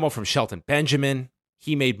had a promo from Shelton Benjamin.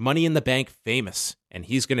 He made Money in the Bank famous, and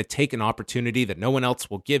he's going to take an opportunity that no one else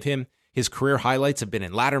will give him. His career highlights have been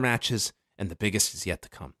in ladder matches, and the biggest is yet to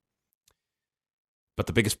come. But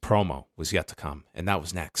the biggest promo was yet to come, and that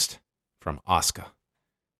was next from Asuka.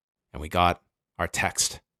 And we got our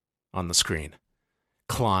text on the screen.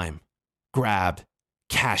 Climb, grab,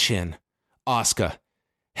 cash in. Asuka,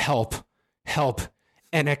 help,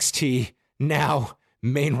 NXT, now,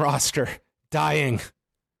 main roster, dying.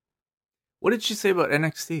 What did she say about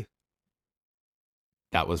NXT?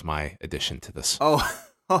 That was my addition to this. Oh,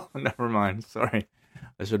 oh, never mind. Sorry,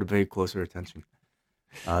 I should have paid closer attention.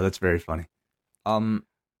 That's very funny.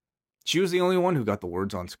 She was the only one who got the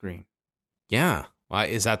words on screen. Yeah. Why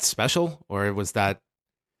is that special, or was that?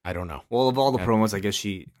 I don't know. Well, of all the promos, I guess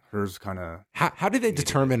hers kind of. How do they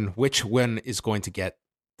determine which one is going to get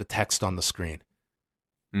the text on the screen?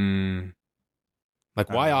 Like,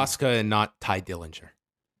 why Asuka and not Ty Dillinger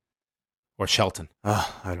or Shelton? I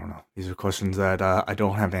don't know. These are questions that I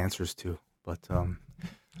don't have answers to. But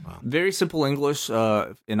very simple English in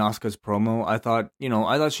Asuka's promo. I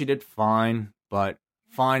thought she did fine, but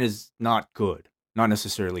fine is not good, not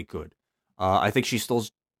necessarily good. I think she's still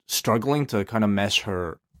struggling to kind of mesh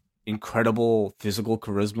her incredible physical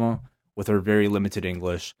charisma with her very limited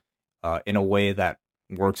English in a way that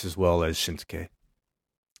works as well as Shinsuke.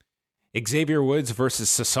 Xavier Woods versus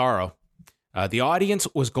Cesaro. The audience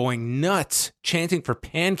was going nuts, chanting for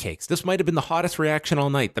pancakes. This might have been the hottest reaction all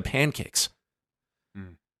night, the pancakes.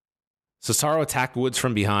 Cesaro attacked Woods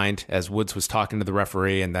from behind as Woods was talking to the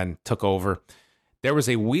referee and then took over. There was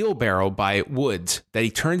a wheelbarrow by Woods that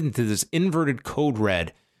he turned into this inverted code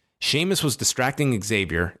red. Sheamus was distracting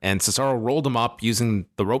Xavier, and Cesaro rolled him up using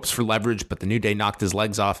the ropes for leverage, but the New Day knocked his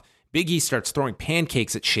legs off. Big E starts throwing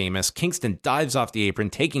pancakes at Sheamus. Kingston dives off the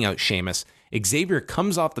apron, taking out Sheamus. Xavier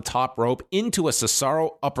comes off the top rope into a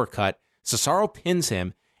Cesaro uppercut. Cesaro pins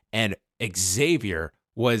him, and Xavier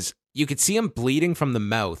you could see him bleeding from the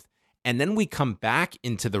mouth. And then we come back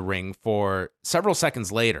into the ring for several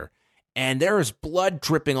seconds later, and there is blood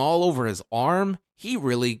dripping all over his arm. He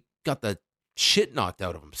really got the shit knocked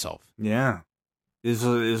out of himself. Yeah. It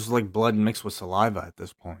was like blood mixed with saliva at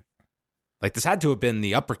this point. Like, this had to have been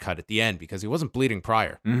the uppercut at the end because he wasn't bleeding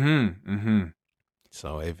prior.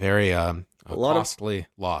 So a very costly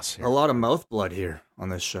loss here. A lot of mouth blood here on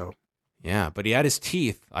this show. Yeah, but he had his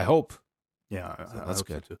teeth, I hope. Yeah, so that's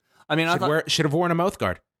good. So too. I mean, should have worn a mouth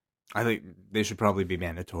guard. I think they should probably be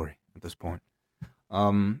mandatory at this point.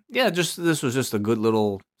 This was just a good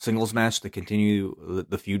little singles match to continue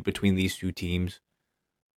the feud between these two teams.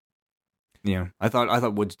 Yeah, I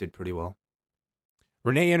thought Woods did pretty well.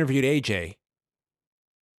 Renee interviewed AJ.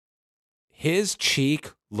 His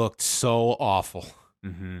cheek looked so awful.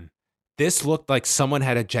 This looked like someone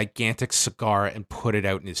had a gigantic cigar and put it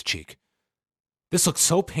out in his cheek. This looked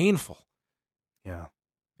so painful. Yeah.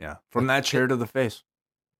 From that chair to the face.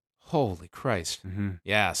 Holy Christ.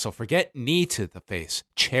 Yeah, so forget knee to the face,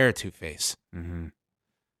 chair to face.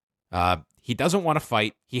 He doesn't want to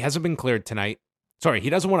fight. He hasn't been cleared tonight. Sorry, he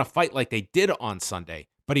doesn't want to fight like they did on Sunday,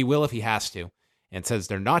 but he will if he has to. And says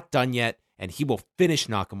they're not done yet, and he will finish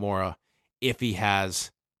Nakamura if he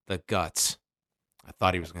has the guts. I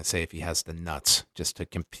thought he was going to say if he has the nuts, just to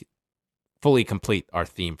fully complete our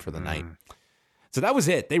theme for the night. So that was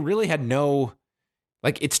it. They really had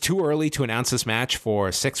it's too early to announce this match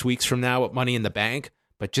for 6 weeks from now at Money in the Bank,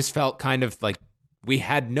 but just felt kind of like we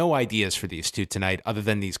had no ideas for these two tonight other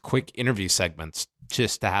than these quick interview segments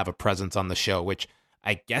just to have a presence on the show, which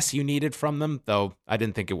I guess you needed from them, though I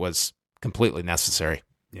didn't think it was completely necessary.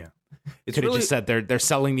 Yeah. Could have just said they're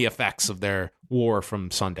selling the effects of their war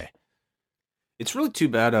from Sunday. It's really too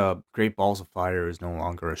bad Great Balls of Fire is no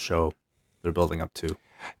longer a show they're building up to.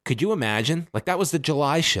 Could you imagine? Like, that was the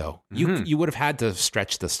July show. You would have had to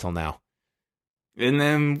stretch this till now. And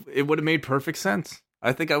then it would have made perfect sense.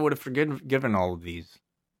 I think I would have forgiven all of these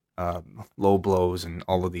low blows and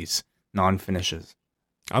all of these non-finishes.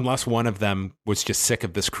 Unless one of them was just sick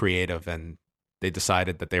of this creative and they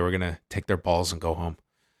decided that they were going to take their balls and go home.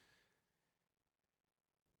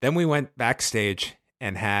 Then we went backstage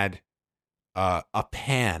and had a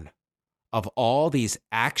pan of all these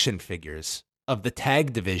action figures of the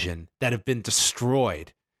tag division that have been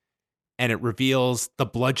destroyed. And it reveals the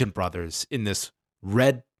Bludgeon Brothers in this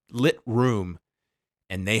red lit room,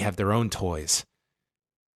 and they have their own toys.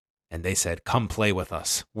 And they said, come play with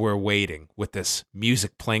us. We're waiting, with this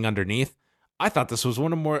music playing underneath. I thought this was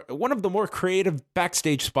one of the more creative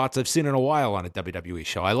backstage spots I've seen in a while on a WWE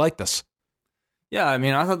show. I like this. Yeah, I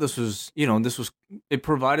mean, I thought this was, it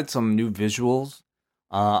provided some new visuals.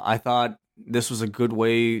 I thought this was a good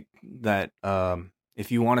way that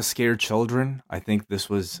if you want to scare children, I think this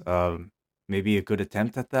was maybe a good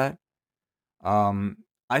attempt at that.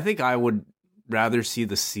 I think I would rather see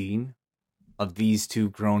the scene of these two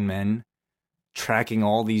grown men tracking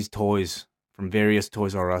all these toys from various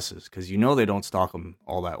Toys R Us's, because they don't stock them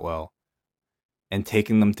all that well, and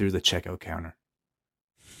taking them through the checkout counter.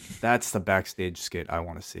 That's the backstage skit I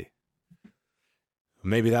want to see.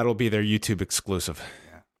 Maybe that'll be their YouTube exclusive.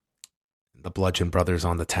 Yeah. The Bludgeon Brothers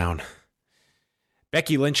on the town.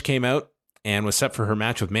 Becky Lynch came out. and was set for her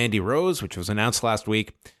match with Mandy Rose, which was announced last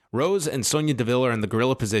week. Rose and Sonya Deville are in the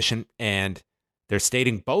gorilla position, and they're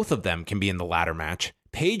stating both of them can be in the ladder match.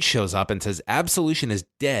 Paige shows up and says Absolution is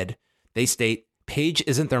dead. They state Paige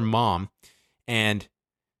isn't their mom, and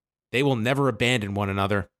they will never abandon one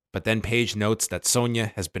another. But then Paige notes that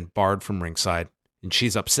Sonya has been barred from ringside, and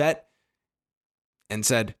she's upset and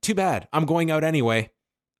said, too bad, I'm going out anyway,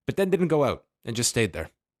 but then didn't go out and just stayed there,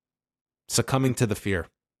 succumbing to the fear.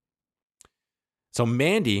 So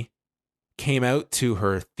Mandy came out to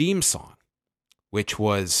her theme song, which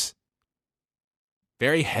was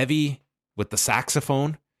very heavy with the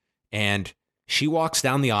saxophone, and she walks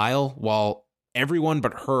down the aisle while everyone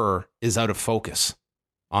but her is out of focus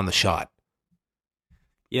on the shot.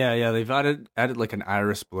 Yeah, they've added like an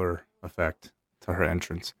iris blur effect to her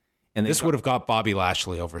entrance. And this would have got Bobby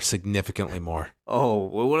Lashley over significantly more. Oh,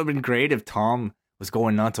 it would have been great if Tom was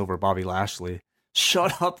going nuts over Bobby Lashley.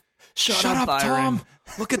 Shut up, Byron. Tom.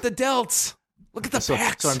 Look at the delts. Look at the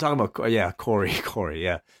pecs. So I'm talking about, Corey,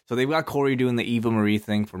 yeah. So they've got Corey doing the Eva Marie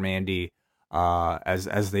thing for Mandy, as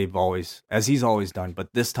he's always done.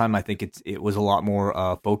 But this time I think it was a lot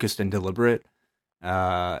more focused and deliberate.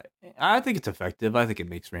 I think it's effective. I think it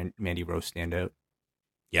makes Mandy Rose stand out.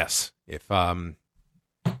 Yes. If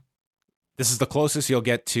this is the closest you'll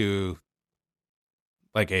get to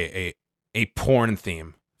like a porn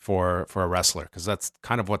theme for a wrestler, because that's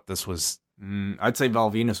kind of what this was. I'd say Val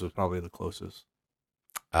Venus was probably the closest.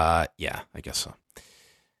 Yeah, I guess so.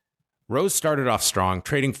 Rose started off strong,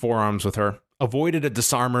 trading forearms with her, avoided a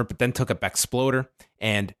disarmer, but then took a Bexploder,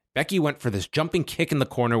 and Becky went for this jumping kick in the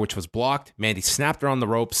corner, which was blocked. Mandy snapped her on the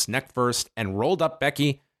ropes, neck first, and rolled up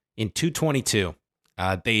Becky in 222.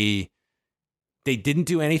 They didn't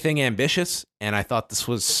do anything ambitious, and I thought this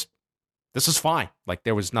was fine. Like,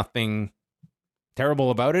 there was nothing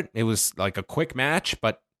terrible about it. It was like a quick match,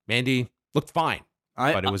 but Mandy looked fine.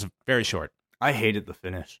 But it was very short. I hated the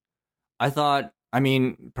finish.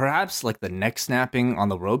 Perhaps like the neck snapping on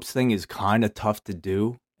the ropes thing is kind of tough to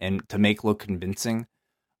do and to make look convincing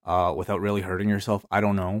without really hurting yourself. I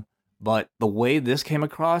don't know. But the way this came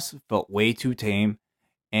across felt way too tame.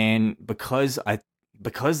 And because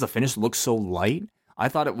the finish looked so light, I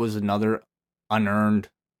thought it was another unearned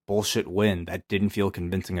bullshit win that didn't feel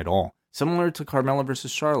convincing at all. Similar to Carmella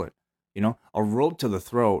versus Charlotte. A rope to the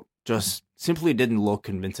throat just simply didn't look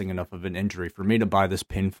convincing enough of an injury for me to buy this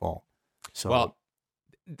pinfall. So, well,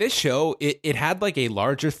 this show, it had like a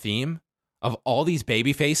larger theme of all these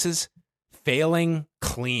baby faces failing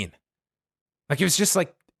clean. Like, it was just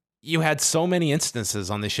like you had so many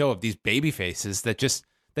instances on the show of these baby faces that just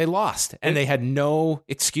they lost and they had no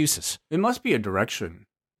excuses. It must be a direction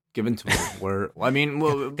given to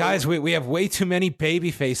it guys, we have way too many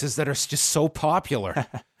baby faces that are just so popular.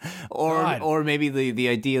 or maybe the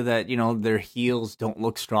idea that, their heels don't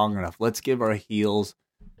look strong enough. Let's give our heels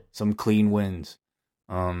some clean wins.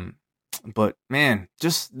 But man,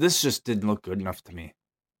 this just didn't look good enough to me.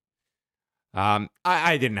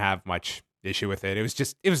 I didn't have much issue with it.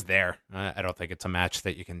 It was there. I don't think it's a match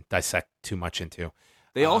that you can dissect too much into.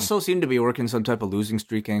 They also seem to be working some type of losing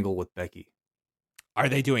streak angle with Becky. Are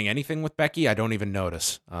they doing anything with Becky? I don't even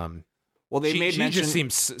notice. Well, she just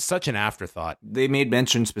seems such an afterthought. They made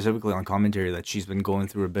mention specifically on commentary that she's been going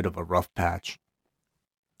through a bit of a rough patch.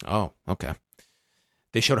 Oh, okay.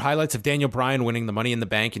 They showed highlights of Daniel Bryan winning the Money in the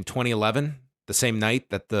Bank in 2011, the same night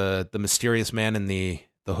that the mysterious man in the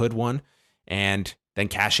hood won, and then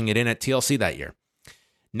cashing it in at TLC that year.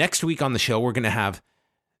 Next week on the show, we're going to have,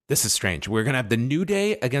 this is strange, we're going to have the New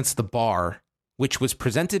Day against The Bar, which was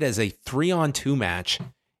presented as a 3-on-2 match,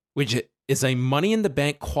 which is a Money in the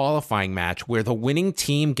Bank qualifying match where the winning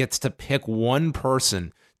team gets to pick one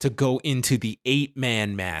person to go into the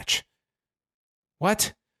 8-man match.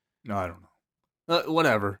 What? No, I don't know.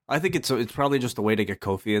 Whatever. I think it's probably just a way to get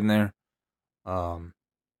Kofi in there. And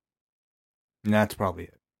that's probably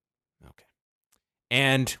it. Okay.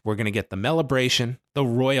 And we're going to get the Melibration, the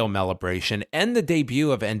Royal Melibration, and the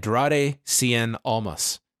debut of Andrade Cien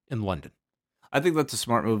Almas in London. I think that's a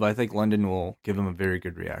smart move. I think London will give him a very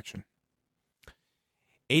good reaction.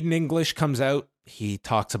 Aiden English comes out. He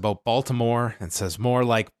talks about Baltimore and says more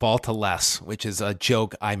like Balta less, which is a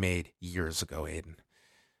joke I made years ago, Aiden.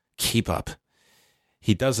 Keep up.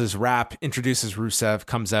 He does his rap, introduces Rusev,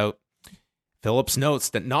 comes out. Phillips notes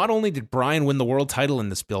that not only did Bryan win the world title in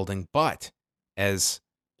this building, but as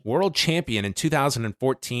world champion in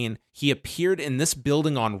 2014, he appeared in this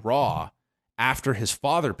building on Raw after his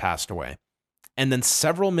father passed away. And then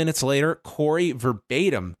several minutes later, Corey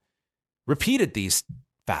verbatim repeated these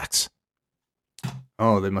facts.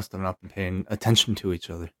 Oh, they must have not been paying attention to each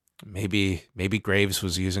other. Maybe Graves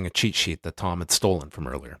was using a cheat sheet that Tom had stolen from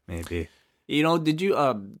earlier. Maybe. Did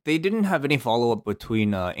you? They didn't have any follow up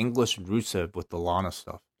between English and Rusev with the Lana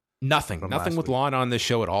stuff. Nothing with week. Lana on this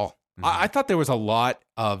show at all. Mhm. I thought there was a lot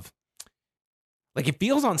of, like, it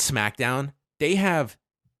feels on SmackDown,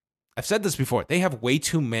 I've said this before, they have way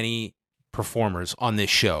too many performers on this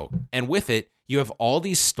show. And with it, you have all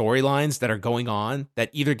these storylines that are going on that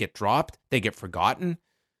either get dropped, they get forgotten.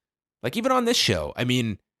 Like, even on this show, I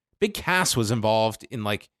mean, Big Cass was involved in,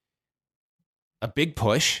 like, a big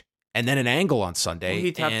push and then an angle on Sunday. Well,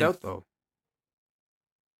 he tapped out, though.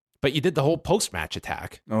 But you did the whole post-match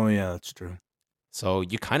attack. Oh, yeah, that's true. So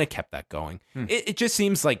you kind of kept that going. It just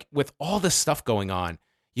seems like with all this stuff going on,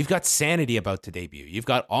 you've got Sanity about to debut. You've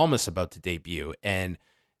got Almas about to debut. And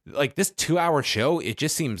like this 2-hour show, it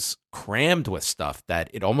just seems crammed with stuff that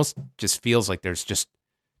it almost just feels like there's just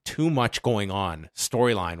too much going on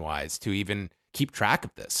storyline-wise to even keep track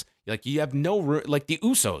of this. Like you have like the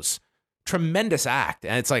Usos, tremendous act.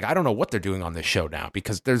 And it's like, I don't know what they're doing on this show now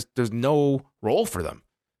because there's no role for them.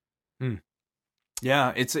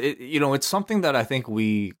 Yeah, it's something that I think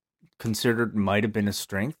we considered might have been a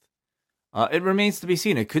strength. It remains to be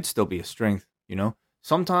seen. It could still be a strength.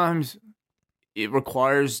 Sometimes it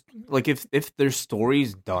requires, like, if their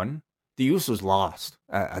story's done, the Usos lost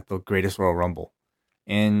at the Greatest Royal Rumble,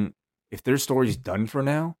 and if their story's done for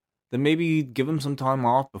now, then maybe give them some time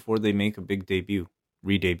off before they make a big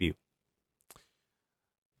re-debut.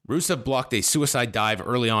 Rusev blocked a suicide dive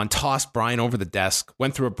early on, tossed Bryan over the desk,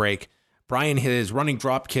 went through a break. Bryan hit his running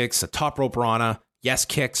drop kicks, a top rope Rana, yes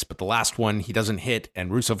kicks, but the last one he doesn't hit, and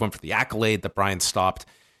Rusev went for the accolade that Bryan stopped.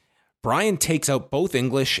 Bryan takes out both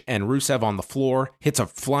English and Rusev on the floor, hits a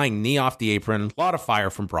flying knee off the apron, a lot of fire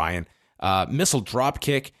from Bryan, missile drop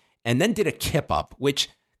kick, and then did a kip up, which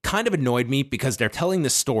kind of annoyed me because they're telling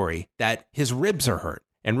this story that his ribs are hurt,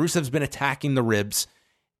 and Rusev's been attacking the ribs,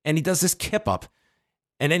 and he does this kip up,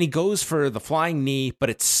 and then he goes for the flying knee, but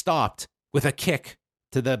it's stopped with a kick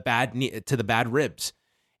to the bad ribs.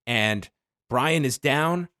 And Bryan is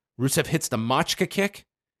down. Rusev hits the Machka kick,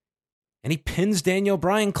 and he pins Daniel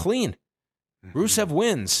Bryan clean. Rusev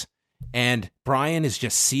wins, and Bryan is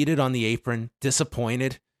just seated on the apron,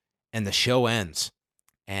 disappointed, and the show ends.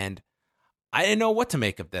 And I didn't know what to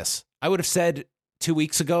make of this. I would have said 2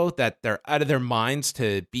 weeks ago that they're out of their minds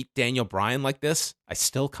to beat Daniel Bryan like this. I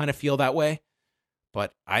still kind of feel that way,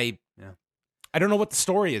 but I don't know what the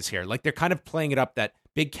story is here. Like, they're kind of playing it up that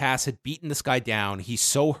Big Cass had beaten this guy down. He's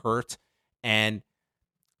so hurt. And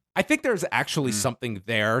I think there's actually something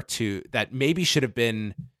there that maybe should have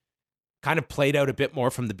been kind of played out a bit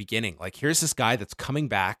more from the beginning. Like, here's this guy that's coming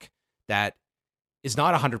back that is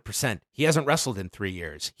not 100%. He hasn't wrestled in 3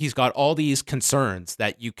 years. He's got all these concerns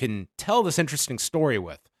that you can tell this interesting story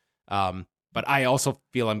with. But I also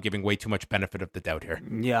feel I'm giving way too much benefit of the doubt here.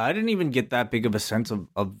 Yeah, I didn't even get that big of a sense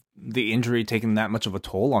of the injury taking that much of a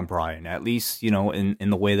toll on Bryan, at least, in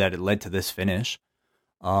the way that it led to this finish.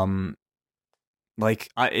 If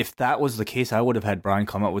that was the case, I would have had Bryan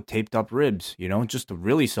come out with taped up ribs, just to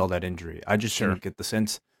really sell that injury. I just didn't get the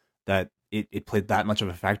sense that it played that much of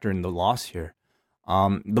a factor in the loss here.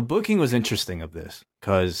 The booking was interesting of this,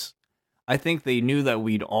 because I think they knew that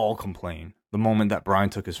we'd all complain the moment that Bryan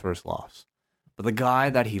took his first loss. But the guy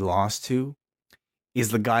that he lost to is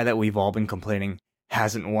the guy that we've all been complaining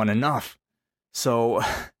hasn't won enough. So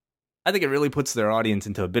I think it really puts their audience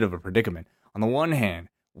into a bit of a predicament. On the one hand,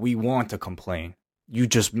 we want to complain. You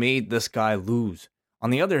just made this guy lose. On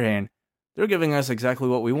the other hand, they're giving us exactly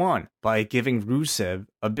what we want by giving Rusev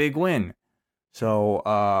a big win. So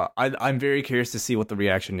I'm very curious to see what the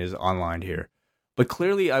reaction is online here. But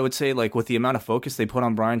clearly, I would say, like, with the amount of focus they put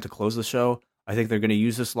on Bryan to close the show, I think they're going to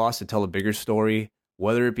use this loss to tell a bigger story,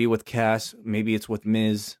 whether it be with Cass, maybe it's with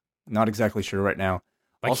Miz. Not exactly sure right now.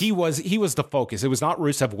 Like, also, he was the focus. It was not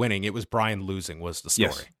Rusev winning. It was Bryan losing was the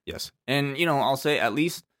story. Yes. And, I'll say, at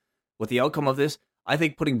least with the outcome of this, I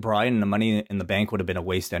think putting Bryan in the Money in the Bank would have been a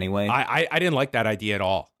waste anyway. I didn't like that idea at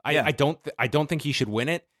all. I don't think he should win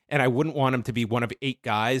it. And I wouldn't want him to be one of 8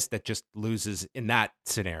 guys that just loses in that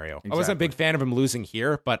scenario. Exactly. I wasn't a big fan of him losing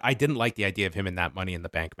here, but I didn't like the idea of him in that Money in the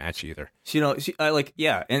Bank match either.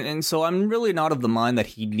 And so I'm really not of the mind that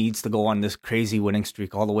he needs to go on this crazy winning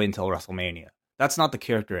streak all the way until WrestleMania. That's not the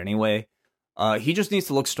character anyway. He just needs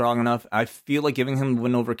to look strong enough. I feel like giving him the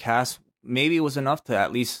win over Cass maybe was enough to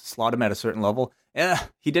at least slot him at a certain level.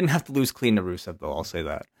 He didn't have to lose clean to Rusev, though, I'll say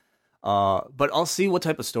that. But I'll see what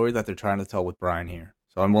type of story that they're trying to tell with Bryan here.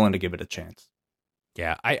 So I'm willing to give it a chance.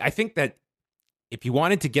 Yeah, I think that if you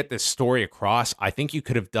wanted to get this story across, I think you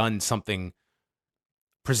could have done something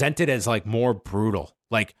presented as, like, more brutal.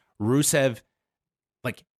 Like, Rusev,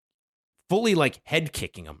 like, fully like head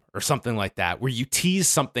kicking him or something like that, where you tease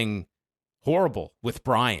something horrible with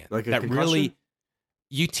Bryan. Like a that concussion? really,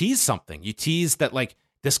 you tease something. You tease that like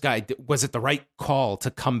this guy, was it the right call to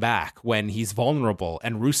come back when he's vulnerable?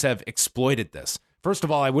 And Rusev exploited this. First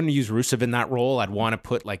of all, I wouldn't use Rusev in that role. I'd want to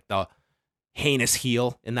put like the heinous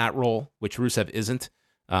heel in that role, which Rusev isn't.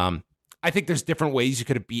 I think there's different ways you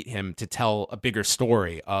could have beat him to tell a bigger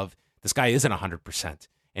story of this guy isn't 100%,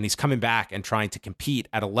 and he's coming back and trying to compete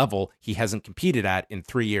at a level he hasn't competed at in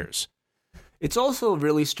 3 years. It's also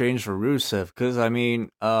really strange for Rusev because, I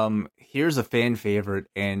mean, here's a fan favorite,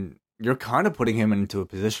 and you're kind of putting him into a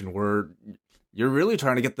position where you're really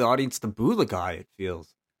trying to get the audience to boo the guy, it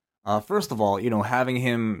feels. First of all, having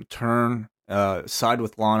him turn side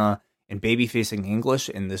with Lana and baby-facing English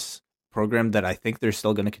in this program that I think they're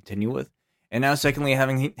still going to continue with. And now, secondly,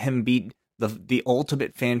 having him beat the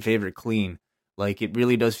ultimate fan favorite clean. Like, it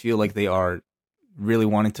really does feel like they are really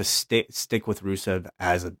wanting to stick with Rusev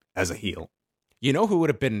as a heel. You know who would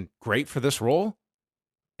have been great for this role?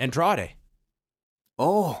 Andrade.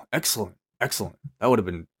 Oh, excellent. Excellent. That would have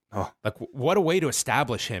been... Oh. Like, what a way to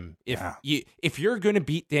establish him. If you're going to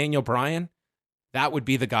beat Daniel Bryan, that would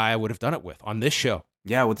be the guy I would have done it with on this show.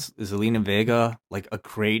 Yeah, with Zelina Vega, like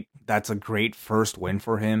that's a great first win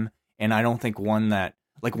for him. And I don't think one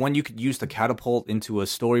you could use to catapult into a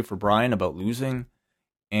story for Bryan about losing.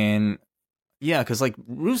 And yeah, because like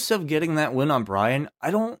Rusev getting that win on Bryan, I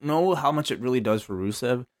don't know how much it really does for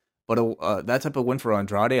Rusev, but that type of win for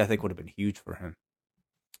Andrade, I think would have been huge for him.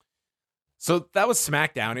 So that was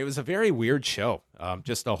SmackDown. It was a very weird show.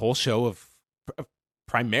 Just a whole show of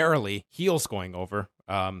primarily heels going over,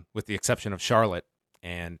 with the exception of Charlotte.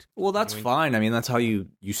 And well, that's fine. I mean, that's how you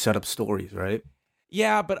set up stories, right?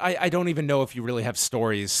 Yeah, but I don't even know if you really have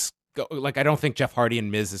stories. Like, I don't think Jeff Hardy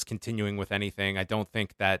and Miz is continuing with anything. I don't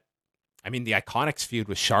think that. I mean, the Iconics feud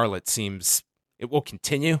with Charlotte seems it will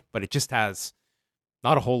continue, but it just has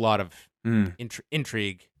not a whole lot of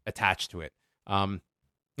intrigue attached to it.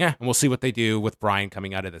 Yeah, and we'll see what they do with Bryan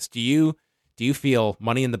coming out of this. Do you feel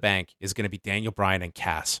Money in the Bank is going to be Daniel Bryan and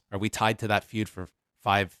Cass? Are we tied to that feud for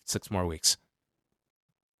 5-6 more weeks?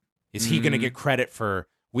 Is he going to get credit for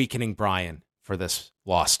weakening Bryan for this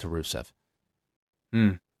loss to Rusev?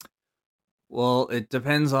 Well, it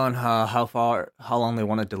depends on how long they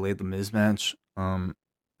want to delay the Miz match.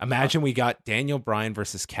 Imagine we got Daniel Bryan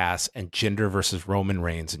versus Cass and Jinder versus Roman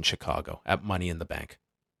Reigns in Chicago at Money in the Bank.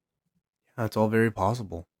 That's all very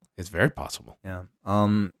possible. It's very possible. Yeah.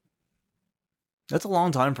 That's a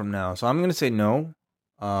long time from now, so I'm going to say no.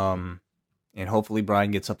 And hopefully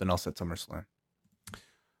Bryan gets something else at SummerSlam.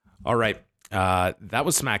 All right. That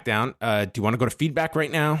was SmackDown. Do you want to go to feedback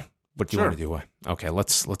right now? What do you want to do? Okay,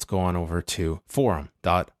 let's go on over to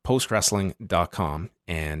forum.postwrestling.com.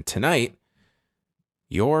 And tonight,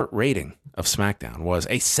 your rating of SmackDown was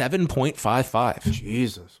a 7.55.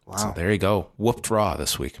 Jesus, wow. So there you go. Whooped Raw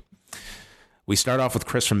this week. We start off with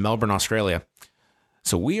Chris from Melbourne, Australia.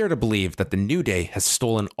 So we are to believe that the New Day has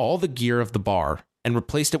stolen all the gear of the bar and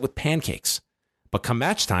replaced it with pancakes. But come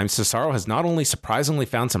match time, Cesaro has not only surprisingly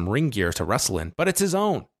found some ring gear to wrestle in, but it's his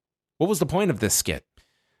own. What was the point of this skit?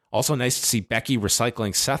 Also nice to see Becky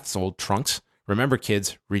recycling Seth's old trunks. Remember,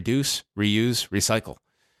 kids, reduce, reuse, recycle.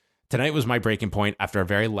 Tonight was my breaking point after a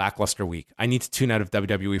very lackluster week. I need to tune out of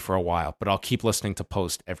WWE for a while, but I'll keep listening to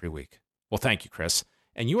Post every week. Well, thank you, Chris.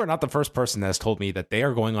 And you are not the first person that has told me that they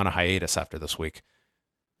are going on a hiatus after this week.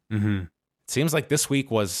 Mm-hmm. It seems like this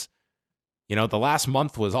week was, the last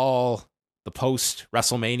month was all the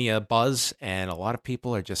post-WrestleMania buzz, and a lot of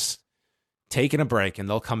people are just taking a break, and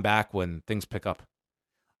they'll come back when things pick up.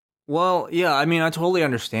 Well, yeah, I mean, I totally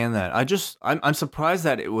understand that. I'm surprised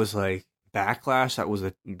that it was like Backlash that was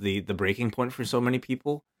the breaking point for so many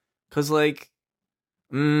people, because like,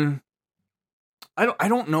 I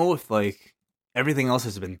don't know if like everything else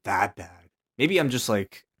has been that bad. Maybe I'm just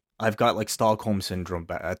like I've got like Stockholm syndrome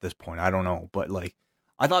at this point. I don't know, but like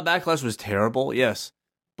I thought Backlash was terrible, yes,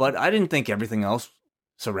 but I didn't think everything else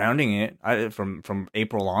surrounding it from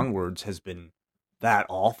April onwards has been that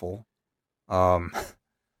awful.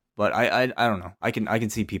 But I don't know. I can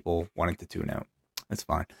see people wanting to tune out. That's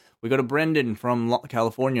fine. We go to Brendan from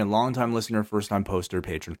California, longtime listener, first time poster,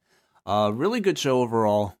 patron. Really good show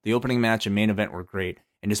overall. The opening match and main event were great.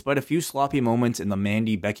 And despite a few sloppy moments in the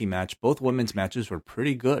Mandy-Becky match, both women's matches were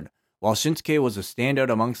pretty good. While Shinsuke was a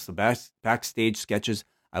standout amongst the backstage sketches,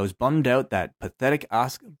 I was bummed out by that pathetic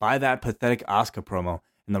Asuka promo,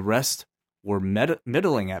 and the rest were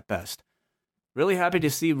middling at best. Really happy to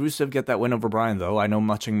see Rusev get that win over Bryan, though. I know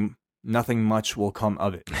nothing much will come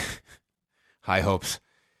of it. High hopes.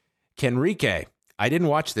 Kenrique, I didn't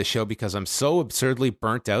watch this show because I'm so absurdly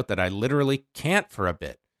burnt out that I literally can't for a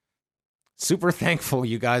bit. Super thankful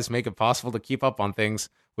you guys make it possible to keep up on things.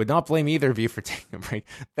 Would not blame either of you for taking a break.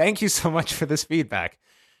 Thank you so much for this feedback.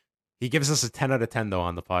 He gives us a 10 out of 10, though,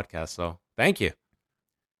 on the podcast, so thank you.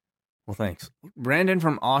 Well, thanks. Brandon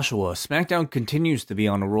from Oshawa. SmackDown continues to be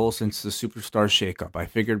on a roll since the Superstar shakeup. I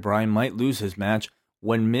figured Bryan might lose his match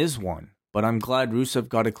when Miz won, but I'm glad Rusev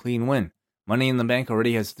got a clean win. Money in the Bank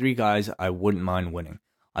already has 3 guys I wouldn't mind winning.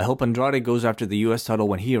 I hope Andrade goes after the U.S. title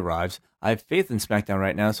when he arrives. I have faith in SmackDown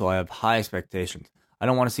right now, so I have high expectations. I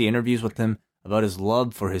don't want to see interviews with him about his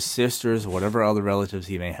love for his sisters or whatever other relatives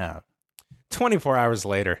he may have. 24 hours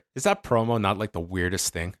later. Is that promo not like the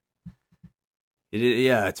weirdest thing?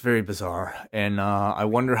 Yeah, it's very bizarre. And I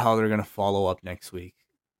wonder how they're going to follow up next week,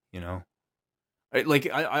 you know?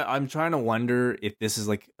 I'm trying to wonder if this is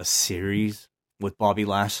like a series with Bobby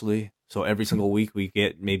Lashley. So every single week we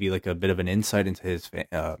get maybe like a bit of an insight into his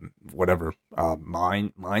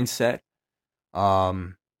mindset.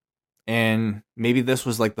 And maybe this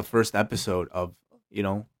was like the first episode of, you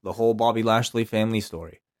know, the whole Bobby Lashley family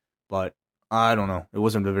story. But I don't know. It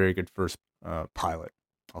wasn't a very good first pilot,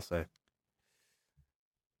 I'll say.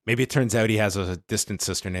 Maybe it turns out he has a distant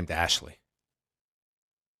sister named Ashley.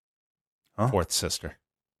 Huh? 4th sister.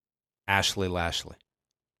 Ashley Lashley.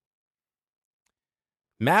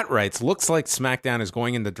 Matt writes, looks like SmackDown is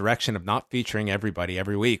going in the direction of not featuring everybody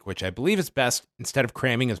every week, which I believe is best instead of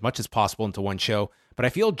cramming as much as possible into one show. But I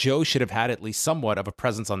feel Joe should have had at least somewhat of a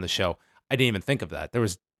presence on the show. I didn't even think of that. There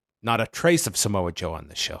was not a trace of Samoa Joe on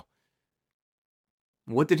this show.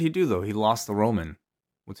 What did he do, though? He lost the Roman.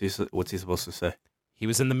 What's he supposed to say? He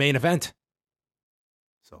was in the main event.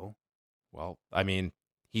 So? Well, I mean,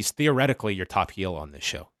 he's theoretically your top heel on this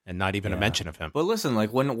show, and not even a mention of him. But listen,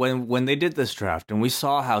 like when they did this draft and we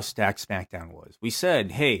saw how stacked SmackDown was, we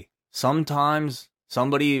said, hey, sometimes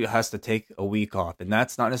somebody has to take a week off, and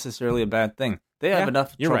that's not necessarily a bad thing. They have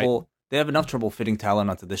enough trouble. Right. They have enough trouble fitting talent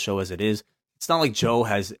onto the show as it is. It's not like Joe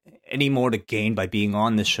has any more to gain by being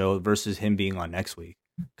on this show versus him being on next week,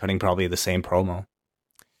 cutting probably the same promo.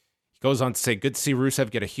 Goes on to say, good to see Rusev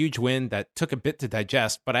get a huge win that took a bit to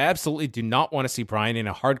digest, but I absolutely do not want to see Bryan in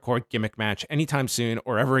a hardcore gimmick match anytime soon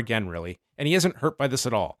or ever again, really. And he isn't hurt by this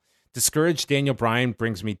at all. Discouraged Daniel Bryan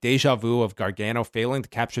brings me deja vu of Gargano failing to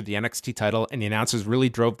capture the NXT title, and the announcers really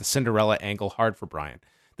drove the Cinderella angle hard for Bryan.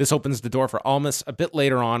 This opens the door for Almas a bit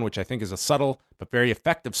later on, which I think is a subtle but very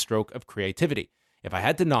effective stroke of creativity. If I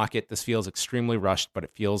had to knock it, this feels extremely rushed, but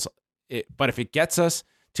if it gets us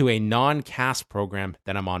to a non-Cass program,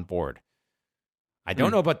 then I'm on board. I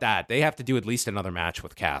don't know about that. They have to do at least another match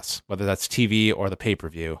with Cass, whether that's TV or the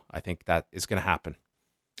pay-per-view. I think that is going to happen.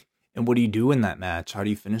 And what do you do in that match? How do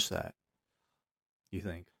you finish that? You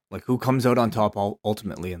think? Like, who comes out on top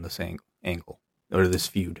ultimately in this angle or this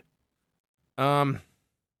feud? Well,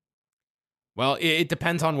 it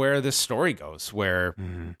depends on where this story goes.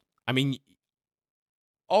 I mean,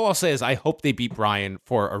 all I'll say is I hope they beat Bryan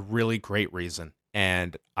for a really great reason.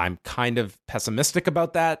 And I'm kind of pessimistic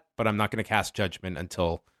about that, but I'm not going to cast judgment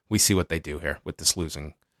until we see what they do here with this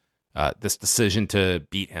this decision to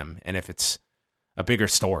beat him. And if it's a bigger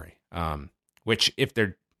story, which if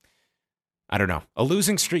they're, I don't know, a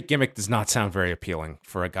losing streak gimmick does not sound very appealing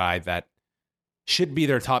for a guy that should be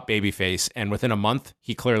their top babyface. And within a month,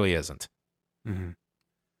 he clearly isn't. Mm-hmm.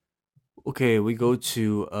 Okay, we go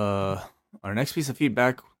to our next piece of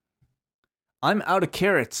feedback. I'm out of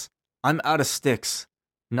carrots. I'm out of sticks.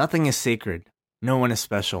 Nothing is sacred. No one is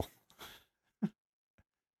special.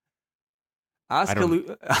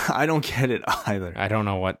 I don't get it either. I don't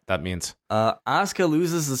know what that means. Asuka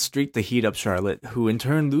loses the streak to heat up Charlotte, who in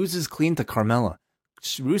turn loses clean to Carmella.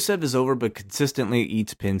 Rusev is over but consistently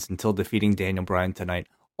eats pins until defeating Daniel Bryan tonight,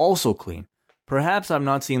 also clean. Perhaps I'm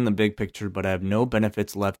not seeing the big picture, but I have no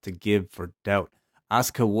benefits left to give for doubt.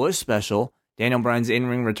 Asuka was special. Daniel Bryan's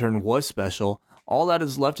in-ring return was special. All that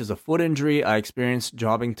is left is a foot injury I experienced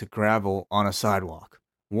jobbing to gravel on a sidewalk.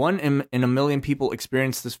 1 in a million people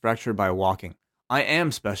experience this fracture by walking. I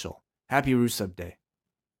am special. Happy Rusev Day.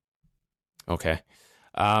 Okay.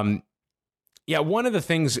 Yeah, one of the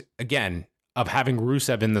things, again, of having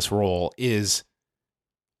Rusev in this role is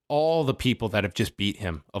all the people that have just beat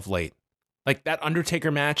him of late. Like that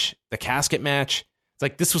Undertaker match, the casket match. It's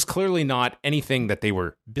like this was clearly not anything that they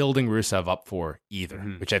were building Rusev up for either,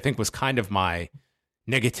 which I think was kind of my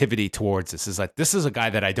negativity towards this. Is like, this is a guy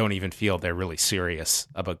that I don't even feel they're really serious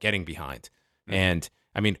about getting behind. And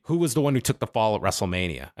I mean, who was the one who took the fall at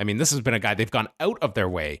WrestleMania? I mean, this has been a guy they've gone out of their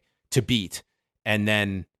way to beat. And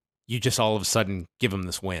then you just all of a sudden give him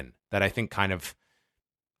this win that I think kind of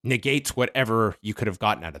negates whatever you could have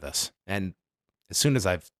gotten out of this. And as soon as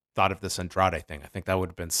I've thought of this Andrade thing. I think that would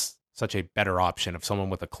have been such a better option of someone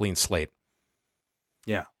with a clean slate.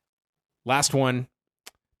 Yeah. Last one.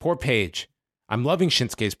 Poor Paige. I'm loving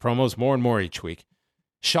Shinsuke's promos more and more each week.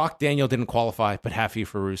 Shocked Daniel didn't qualify, but happy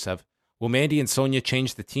for Rusev. Will Mandy and Sonya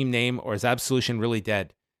change the team name, or is Absolution really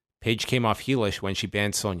dead? Paige came off heelish when she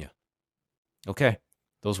banned Sonya. Okay.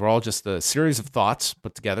 Those were all just a series of thoughts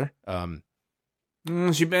put together.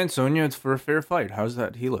 She banned Sonya. It's for a fair fight. How's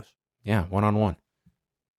that heelish? Yeah, one-on-one.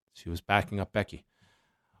 She was backing up Becky.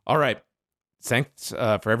 All right. Thanks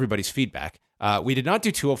for everybody's feedback. We did not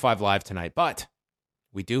do 205 Live tonight, but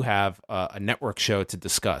we do have a network show to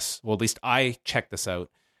discuss. Well, at least I checked this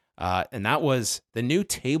out. And that was the new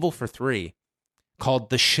Table for Three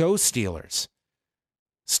called The Show Stealers,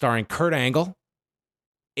 starring Kurt Angle,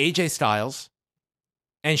 AJ Styles,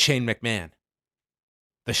 and Shane McMahon.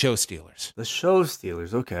 The Show Stealers. The Show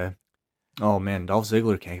Stealers, okay. Oh, man, Dolph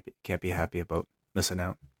Ziggler can't be happy about missing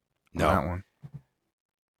out on that one.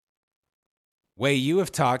 Wei, you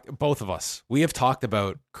have talked, both of us, we have talked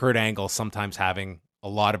about Kurt Angle sometimes having a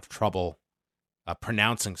lot of trouble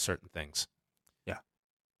pronouncing certain things. Yeah.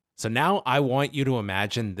 So now I want you to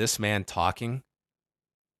imagine this man talking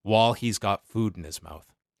while he's got food in his mouth.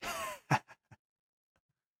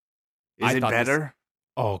 Is it better?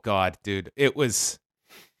 Oh, God, dude. It was...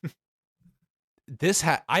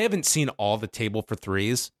 I haven't seen all the Table for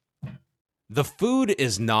Threes. The food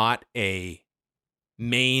is not a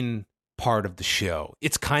main part of the show.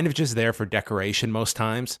 It's kind of just there for decoration most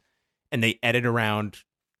times, and they edit around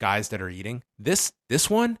guys that are eating. This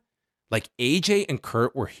one, like AJ and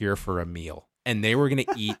Kurt were here for a meal, and they were going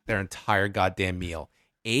to eat their entire goddamn meal.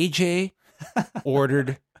 AJ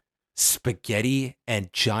ordered spaghetti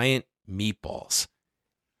and giant meatballs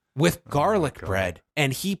with garlic bread,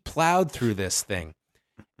 and he plowed through this thing.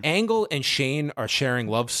 Angle and Shane are sharing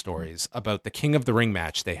love stories about the King of the Ring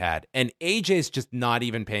match they had, and AJ's just not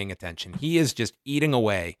even paying attention. He is just eating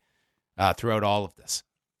away throughout all of this.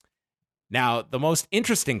 Now, the most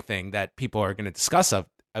interesting thing that people are going to discuss out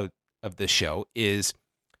of this show is,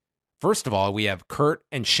 first of all, we have Kurt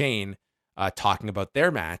and Shane talking about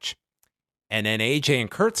their match, and then AJ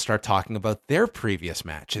and Kurt start talking about their previous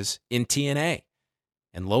matches in TNA.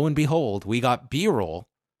 And lo and behold, we got B-roll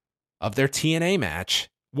of their TNA match,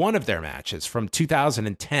 one of their matches from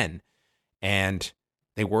 2010. And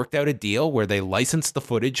they worked out a deal where they licensed the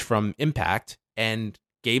footage from Impact and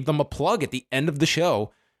gave them a plug at the end of the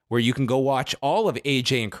show where you can go watch all of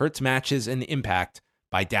AJ and Kurt's matches in Impact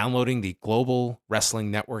by downloading the Global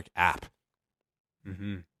Wrestling Network app.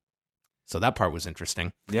 Mm-hmm. So that part was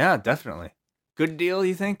interesting. Yeah, definitely. Good deal,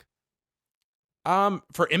 you think?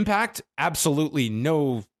 For Impact, absolutely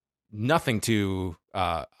nothing to.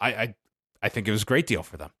 I think it was a great deal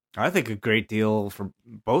for them. I think a great deal for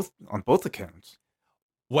on both accounts.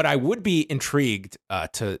 What I would be intrigued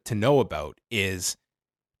to know about is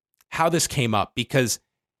how this came up, because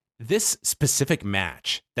this specific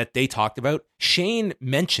match that they talked about, Shane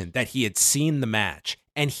mentioned that he had seen the match,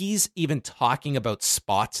 and he's even talking about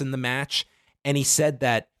spots in the match, and he said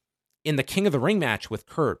that in the King of the Ring match with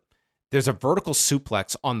Kurt, there's a vertical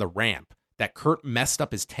suplex on the ramp that Kurt messed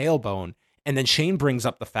up his tailbone. And then Shane brings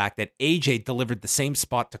up the fact that AJ delivered the same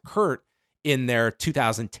spot to Kurt in their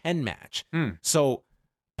 2010 match. So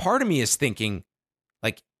part of me is thinking,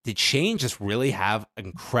 like, did Shane just really have an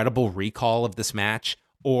incredible recall of this match?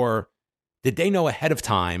 Or did they know ahead of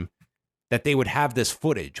time that they would have this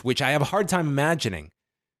footage, which I have a hard time imagining.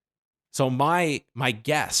 So my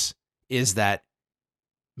guess is that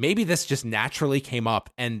maybe this just naturally came up,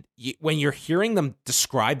 and when you're hearing them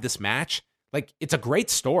describe this match, like, it's a great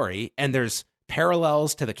story, and there's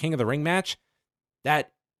parallels to the King of the Ring match,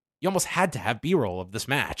 that you almost had to have B-roll of this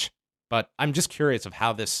match. But I'm just curious of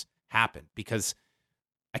how this happened, because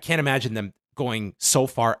I can't imagine them going so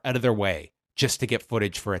far out of their way just to get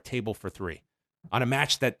footage for a Table for Three on a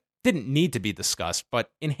match that didn't need to be discussed,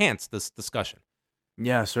 but enhanced this discussion.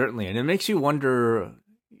 Yeah, certainly. And it makes you wonder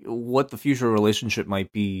what the future relationship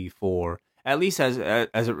might be for, at least as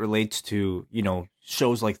it relates to,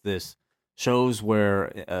 shows like this, shows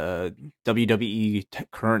where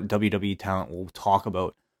current WWE talent will talk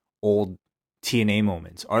about old TNA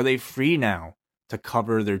moments. Are they free now to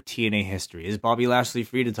cover their TNA history? Is Bobby Lashley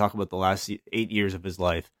free to talk about the last 8 years of his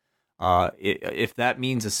life? If that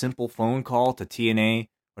means a simple phone call to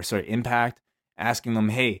Impact, asking them,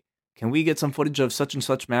 hey, can we get some footage of such and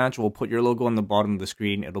such match? We'll put your logo on the bottom of the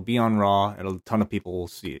screen. It'll be on Raw. A ton of people will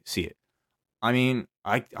see it. I mean,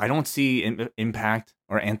 I don't see Impact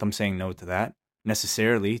or Anthem saying no to that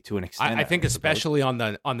necessarily, to an extent. I think especially on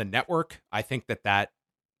the network, I think that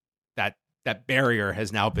that barrier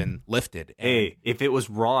has now been lifted. And Hey, if it was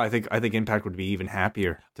Raw, I think Impact would be even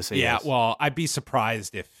happier to say yeah, yes. well, I'd be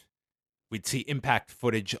surprised if we'd see Impact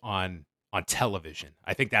footage on television.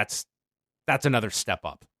 I think that's another step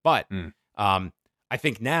up. But I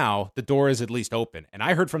think now the door is at least open. And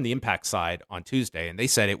I heard from the Impact side on Tuesday, and they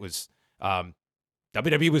said it was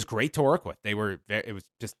WWE was great to work with. It was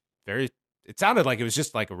just very. It sounded like it was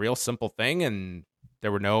just like a real simple thing, and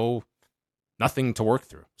there were nothing to work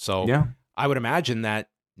through. So Yeah. I would imagine that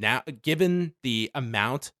now, given the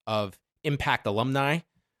amount of Impact alumni,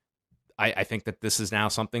 I think that this is now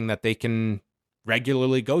something that they can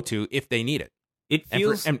regularly go to if they need it. It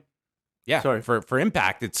feels For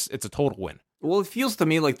Impact, it's a total win. Well, it feels to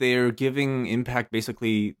me like they're giving Impact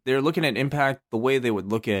they're looking at Impact the way they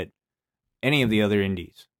would look at any of the other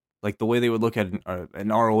indies, like the way they would look at an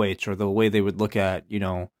ROH, or the way they would look at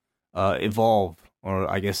Evolve, or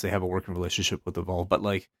I guess they have a working relationship with Evolve, but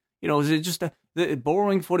like is it just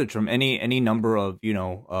borrowing footage from any number of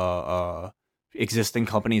existing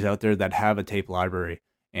companies out there that have a tape library,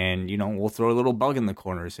 and we'll throw a little bug in the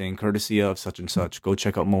corner saying courtesy of such and such, go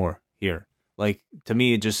check out more here. Like, to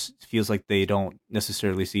me, it just feels like they don't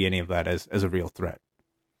necessarily see any of that as a real threat.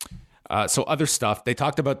 So other stuff, they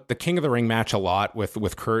talked about the King of the Ring match a lot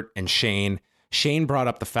with Kurt and Shane. Shane brought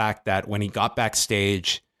up the fact that when he got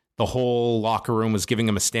backstage, the whole locker room was giving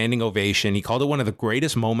him a standing ovation. He called it one of the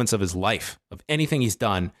greatest moments of his life, of anything he's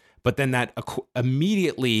done. But then that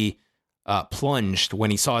immediately plunged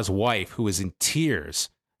when he saw his wife, who was in tears,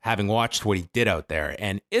 having watched what he did out there.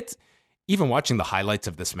 And it's even watching the highlights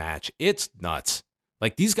of this match, it's nuts.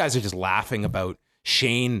 Like, these guys are just laughing about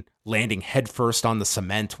Shane landing headfirst on the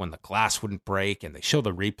cement when the glass wouldn't break, and they show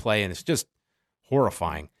the replay, and it's just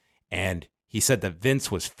horrifying. And he said that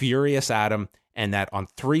Vince was furious at him, and that on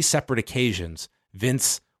 3 separate occasions,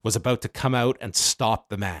 Vince was about to come out and stop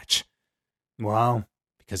the match. Wow.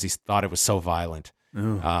 Because he thought it was so violent.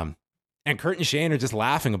 And Kurt and Shane are just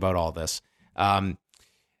laughing about all this.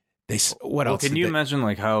 What else? Can you imagine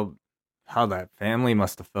like how that family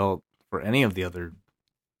must have felt for any of the other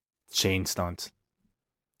Shane stunts?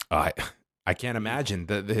 I can't imagine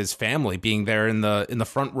his family being there in the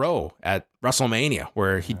front row at WrestleMania,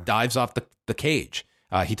 where he dives off the cage.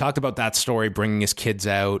 He talked about that story, bringing his kids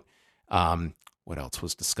out. What else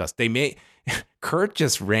was discussed? Kurt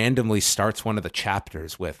just randomly starts one of the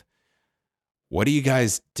chapters with, "What do you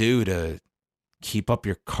guys do to keep up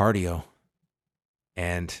your cardio?"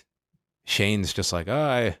 And Shane's just like,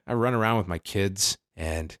 "Oh, I run around with my kids."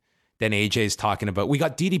 And then AJ's talking about, we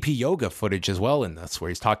got DDP yoga footage as well in this, where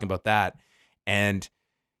he's talking about that. And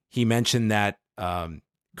he mentioned that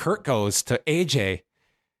Kurt goes to AJ,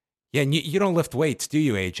 "Yeah, and you don't lift weights, do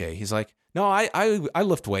you, AJ?" He's like, "No, I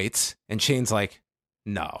lift weights." And Shane's like,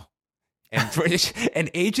 "No." And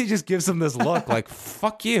AJ just gives him this look like,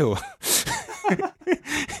 "Fuck you."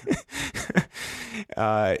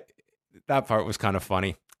 That part was kind of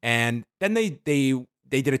funny. And then they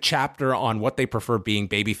did a chapter on what they prefer, being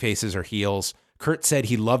baby faces or heels. Kurt said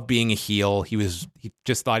he loved being a heel. He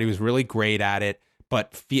just thought he was really great at it,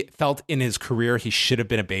 but felt in his career he should have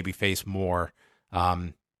been a babyface more.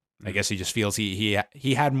 I guess he just feels he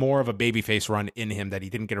had more of a babyface run in him that he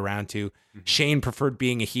didn't get around to. Mm-hmm. Shane preferred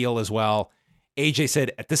being a heel as well. AJ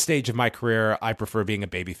said, "At this stage of my career, I prefer being a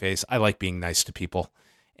babyface. I like being nice to people."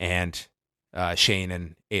 And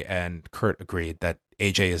Shane and Kurt agreed that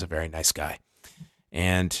AJ is a very nice guy.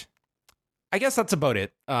 And I guess that's about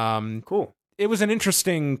it. Cool. It was an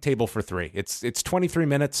interesting table for 3. It's 23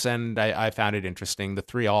 minutes, and I found it interesting. The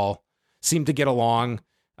 3 all seemed to get along.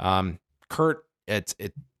 Kurt,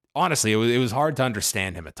 honestly, it was hard to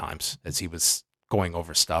understand him at times as he was going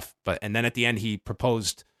over stuff. And then at the end, he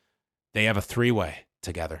proposed they have a 3-way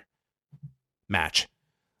together match.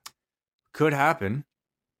 Could happen.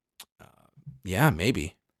 Yeah,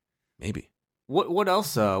 maybe. What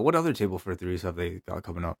else? What other table for 3s have they got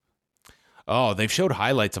coming up? Oh, they've showed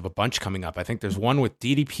highlights of a bunch coming up. I think there's one with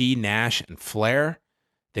DDP, Nash, and Flair.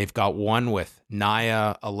 They've got one with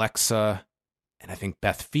Nia, Alexa, and I think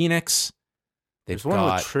Beth Phoenix. There's one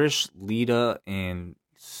with Trish, Lita, and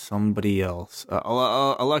somebody else.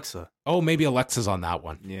 Alexa. Oh, maybe Alexa's on that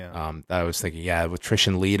one. Yeah. I was thinking, with Trish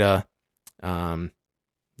and Lita.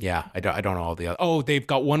 Yeah, I don't know all the other. Oh, they've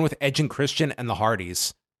got one with Edge and Christian and the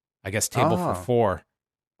Hardys. I guess table for 4.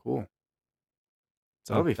 Cool.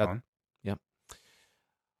 So that'll be fun. Yep.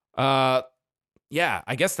 Yeah,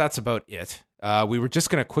 I guess that's about it. We were just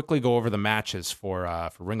going to quickly go over the matches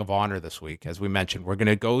for Ring of Honor this week. As we mentioned, we're going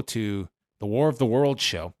to go to the War of the Worlds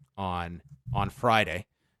show on Friday.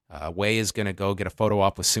 Wei is going to go get a photo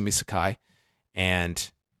op with Sumi Sakai.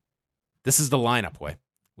 And this is the lineup, Wei.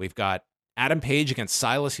 We've got Adam Page against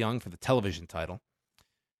Silas Young for the television title.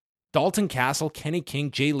 Dalton Castle, Kenny King,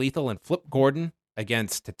 Jay Lethal, and Flip Gordon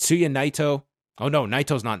against Tetsuya Naito. Oh no,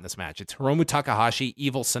 Naito's not in this match. It's Hiromu Takahashi,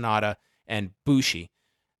 Evil Sonata, and Bushi.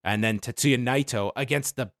 And then Tetsuya Naito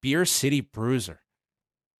against the Beer City Bruiser.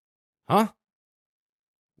 Huh?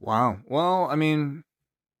 Wow. Well, I mean,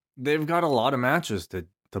 they've got a lot of matches to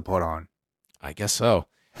put on. I guess so.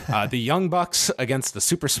 The Young Bucks against the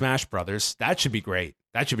Super Smash Brothers. That should be great.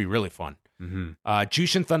 That should be really fun. Mm-hmm.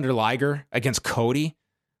 Jushin Thunder Liger against Cody,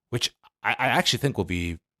 which I actually think will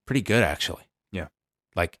be pretty good, actually. Yeah.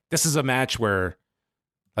 Like, this is a match where,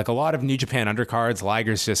 like a lot of New Japan undercards,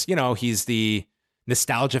 Liger's just, he's the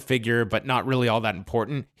nostalgia figure, but not really all that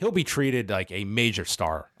important. He'll be treated like a major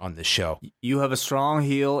star on this show. You have a strong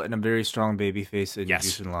heel and a very strong babyface in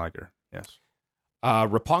Jushin Liger. Yes.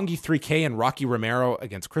 Roppongi 3K and Rocky Romero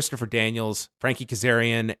against Christopher Daniels, Frankie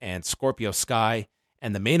Kazarian, and Scorpio Sky.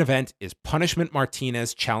 And the main event is Punishment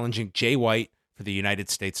Martinez challenging Jay White for the United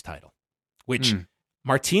States title, which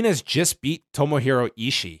Martinez just beat Tomohiro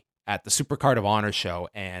Ishii at the Supercard of Honor show,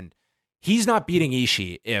 and he's not beating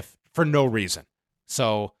Ishii for no reason.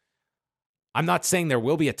 So I'm not saying there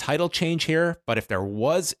will be a title change here, but if there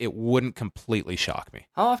was, it wouldn't completely shock me.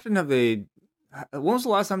 How often have they... When was the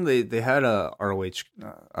last time they had a ROH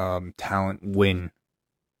talent win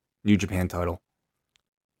New Japan title?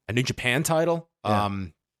 A New Japan title? Yeah.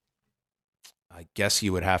 I guess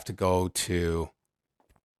you would have to go to...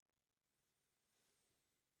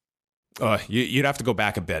 you'd have to go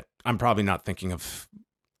back a bit. I'm probably not thinking of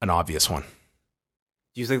an obvious one.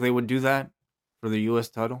 Do you think they would do that for the U.S.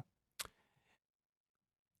 title?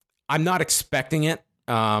 I'm not expecting it.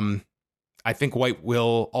 I think White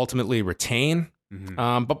will ultimately retain.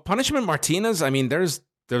 Mm-hmm. But Punishment Martinez, I mean, there's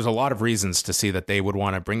a lot of reasons to see that they would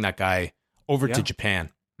want to bring that guy over to Japan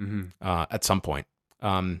at some point,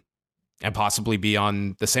 and possibly be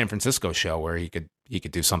on the San Francisco show where he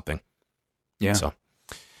could do something. Yeah. So,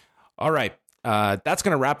 all right, that's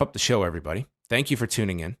going to wrap up the show, everybody. Thank you for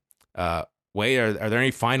tuning in. Wei, are there any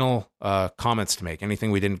final comments to make? Anything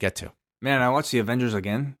we didn't get to? Man, I watched the Avengers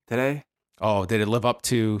again today. Oh, did it live up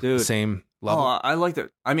to the same level? Oh, I liked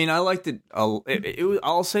it. I mean, I liked it.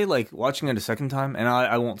 I'll say, like, watching it a second time, and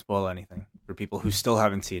I won't spoil anything for people who still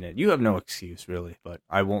haven't seen it. You have no excuse, really, but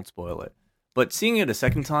I won't spoil it. But seeing it a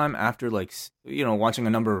second time after, like, watching a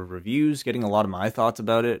number of reviews, getting a lot of my thoughts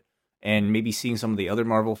about it, and maybe seeing some of the other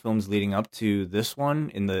Marvel films leading up to this one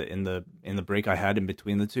in the break I had in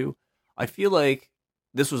between the two, I feel like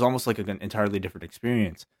this was almost like an entirely different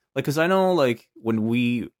experience. Like, because I know, like, when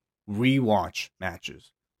we rewatch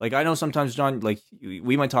matches, like, I know sometimes, John, like,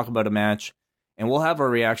 we might talk about a match and we'll have our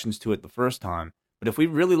reactions to it the first time, but if we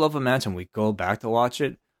really love a match and we go back to watch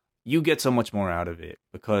it, you get so much more out of it,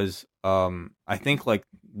 because I think, like,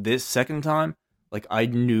 this second time, like, I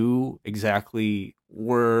knew exactly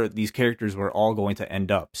where these characters were all going to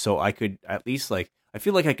end up, so I could at least, like, I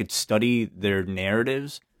feel like I could study their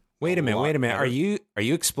narratives. Wait a minute. Are you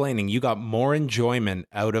explaining you got more enjoyment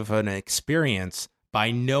out of an experience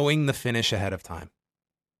by knowing the finish ahead of time?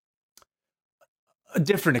 A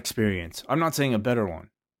different experience. I'm not saying a better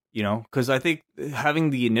one, because I think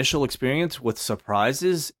having the initial experience with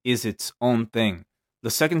surprises is its own thing.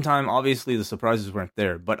 The second time, obviously, the surprises weren't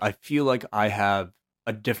there, but I feel like I have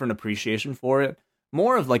a different appreciation for it,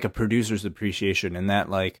 more of like a producer's appreciation, in that,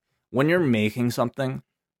 like, when you're making something,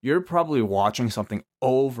 you're probably watching something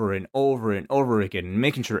over and over and over again, and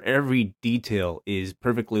making sure every detail is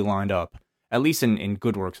perfectly lined up, at least in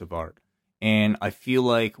good works of art. And I feel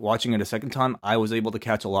like watching it a second time, I was able to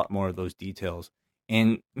catch a lot more of those details.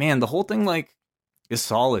 And man, the whole thing, like, is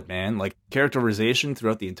solid, man. Like, characterization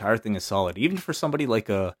throughout the entire thing is solid. Even for somebody like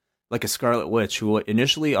a Scarlet Witch, who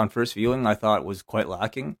initially on first viewing I thought was quite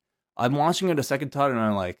lacking. I'm watching it a second time and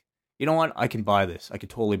I'm like, you know what? I can buy this. I could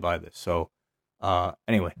totally buy this. So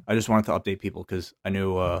anyway, I just wanted to update people because I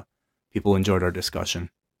knew people enjoyed our discussion.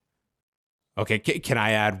 Okay, can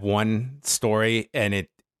I add one story? And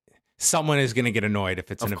someone is going to get annoyed if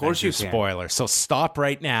it's an Avengers spoiler. So stop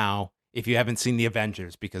right now if you haven't seen the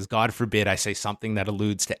Avengers, because God forbid I say something that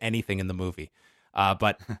alludes to anything in the movie.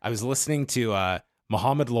 But I was listening to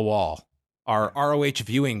Muhammad Lawal, our ROH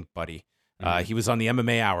viewing buddy. He was on the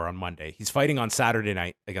MMA Hour on Monday. He's fighting on Saturday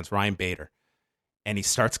night against Ryan Bader. And he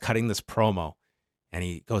starts cutting this promo. And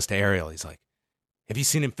he goes to Ariel. He's like, have you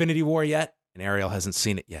seen Infinity War yet? And Ariel hasn't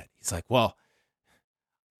seen it yet. He's like, well,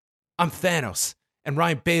 I'm Thanos. And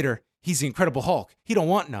Ryan Bader, he's the Incredible Hulk. He don't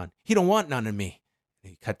want none. He don't want none of me.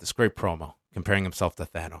 And he cut this great promo comparing himself to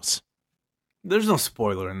Thanos. There's no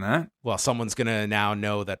spoiler in that. Well, someone's going to now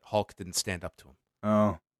know that Hulk didn't stand up to him.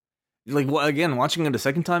 Oh. Like, well, again, watching it a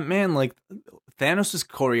second time, man, like Thanos'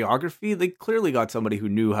 choreography, they clearly got somebody who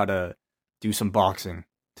knew how to do some boxing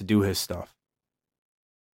to do his stuff.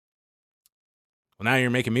 Well, now you're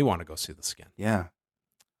making me want to go see this again. Yeah.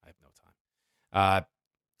 I have no time.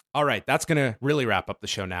 All right, that's going to really wrap up the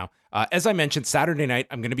show now. As I mentioned, Saturday night,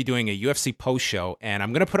 I'm going to be doing a UFC post show, and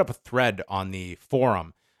I'm going to put up a thread on the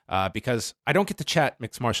forum because I don't get to chat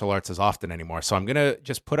mixed martial arts as often anymore. So I'm going to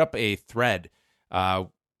just put up a thread and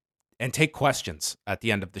take questions at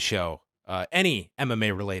the end of the show. Any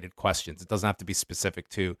MMA related questions. It doesn't have to be specific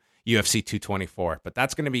to UFC 224, but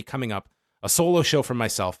that's going to be coming up. A solo show for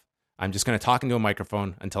myself. I'm just going to talk into a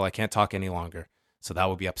microphone until I can't talk any longer. So that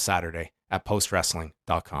will be up Saturday at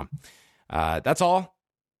postwrestling.com. That's all.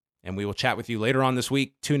 And we will chat with you later on this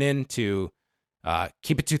week. Tune in to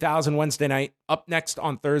Keep It 2000 Wednesday night, up next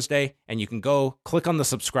on Thursday. And you can go click on the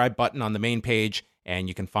subscribe button on the main page, and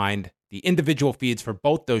you can find the individual feeds for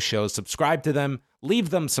both those shows. Subscribe to them.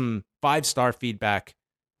 Leave them some 5-star feedback.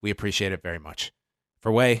 We appreciate it very much.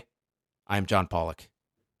 For Way, I'm John Pollock.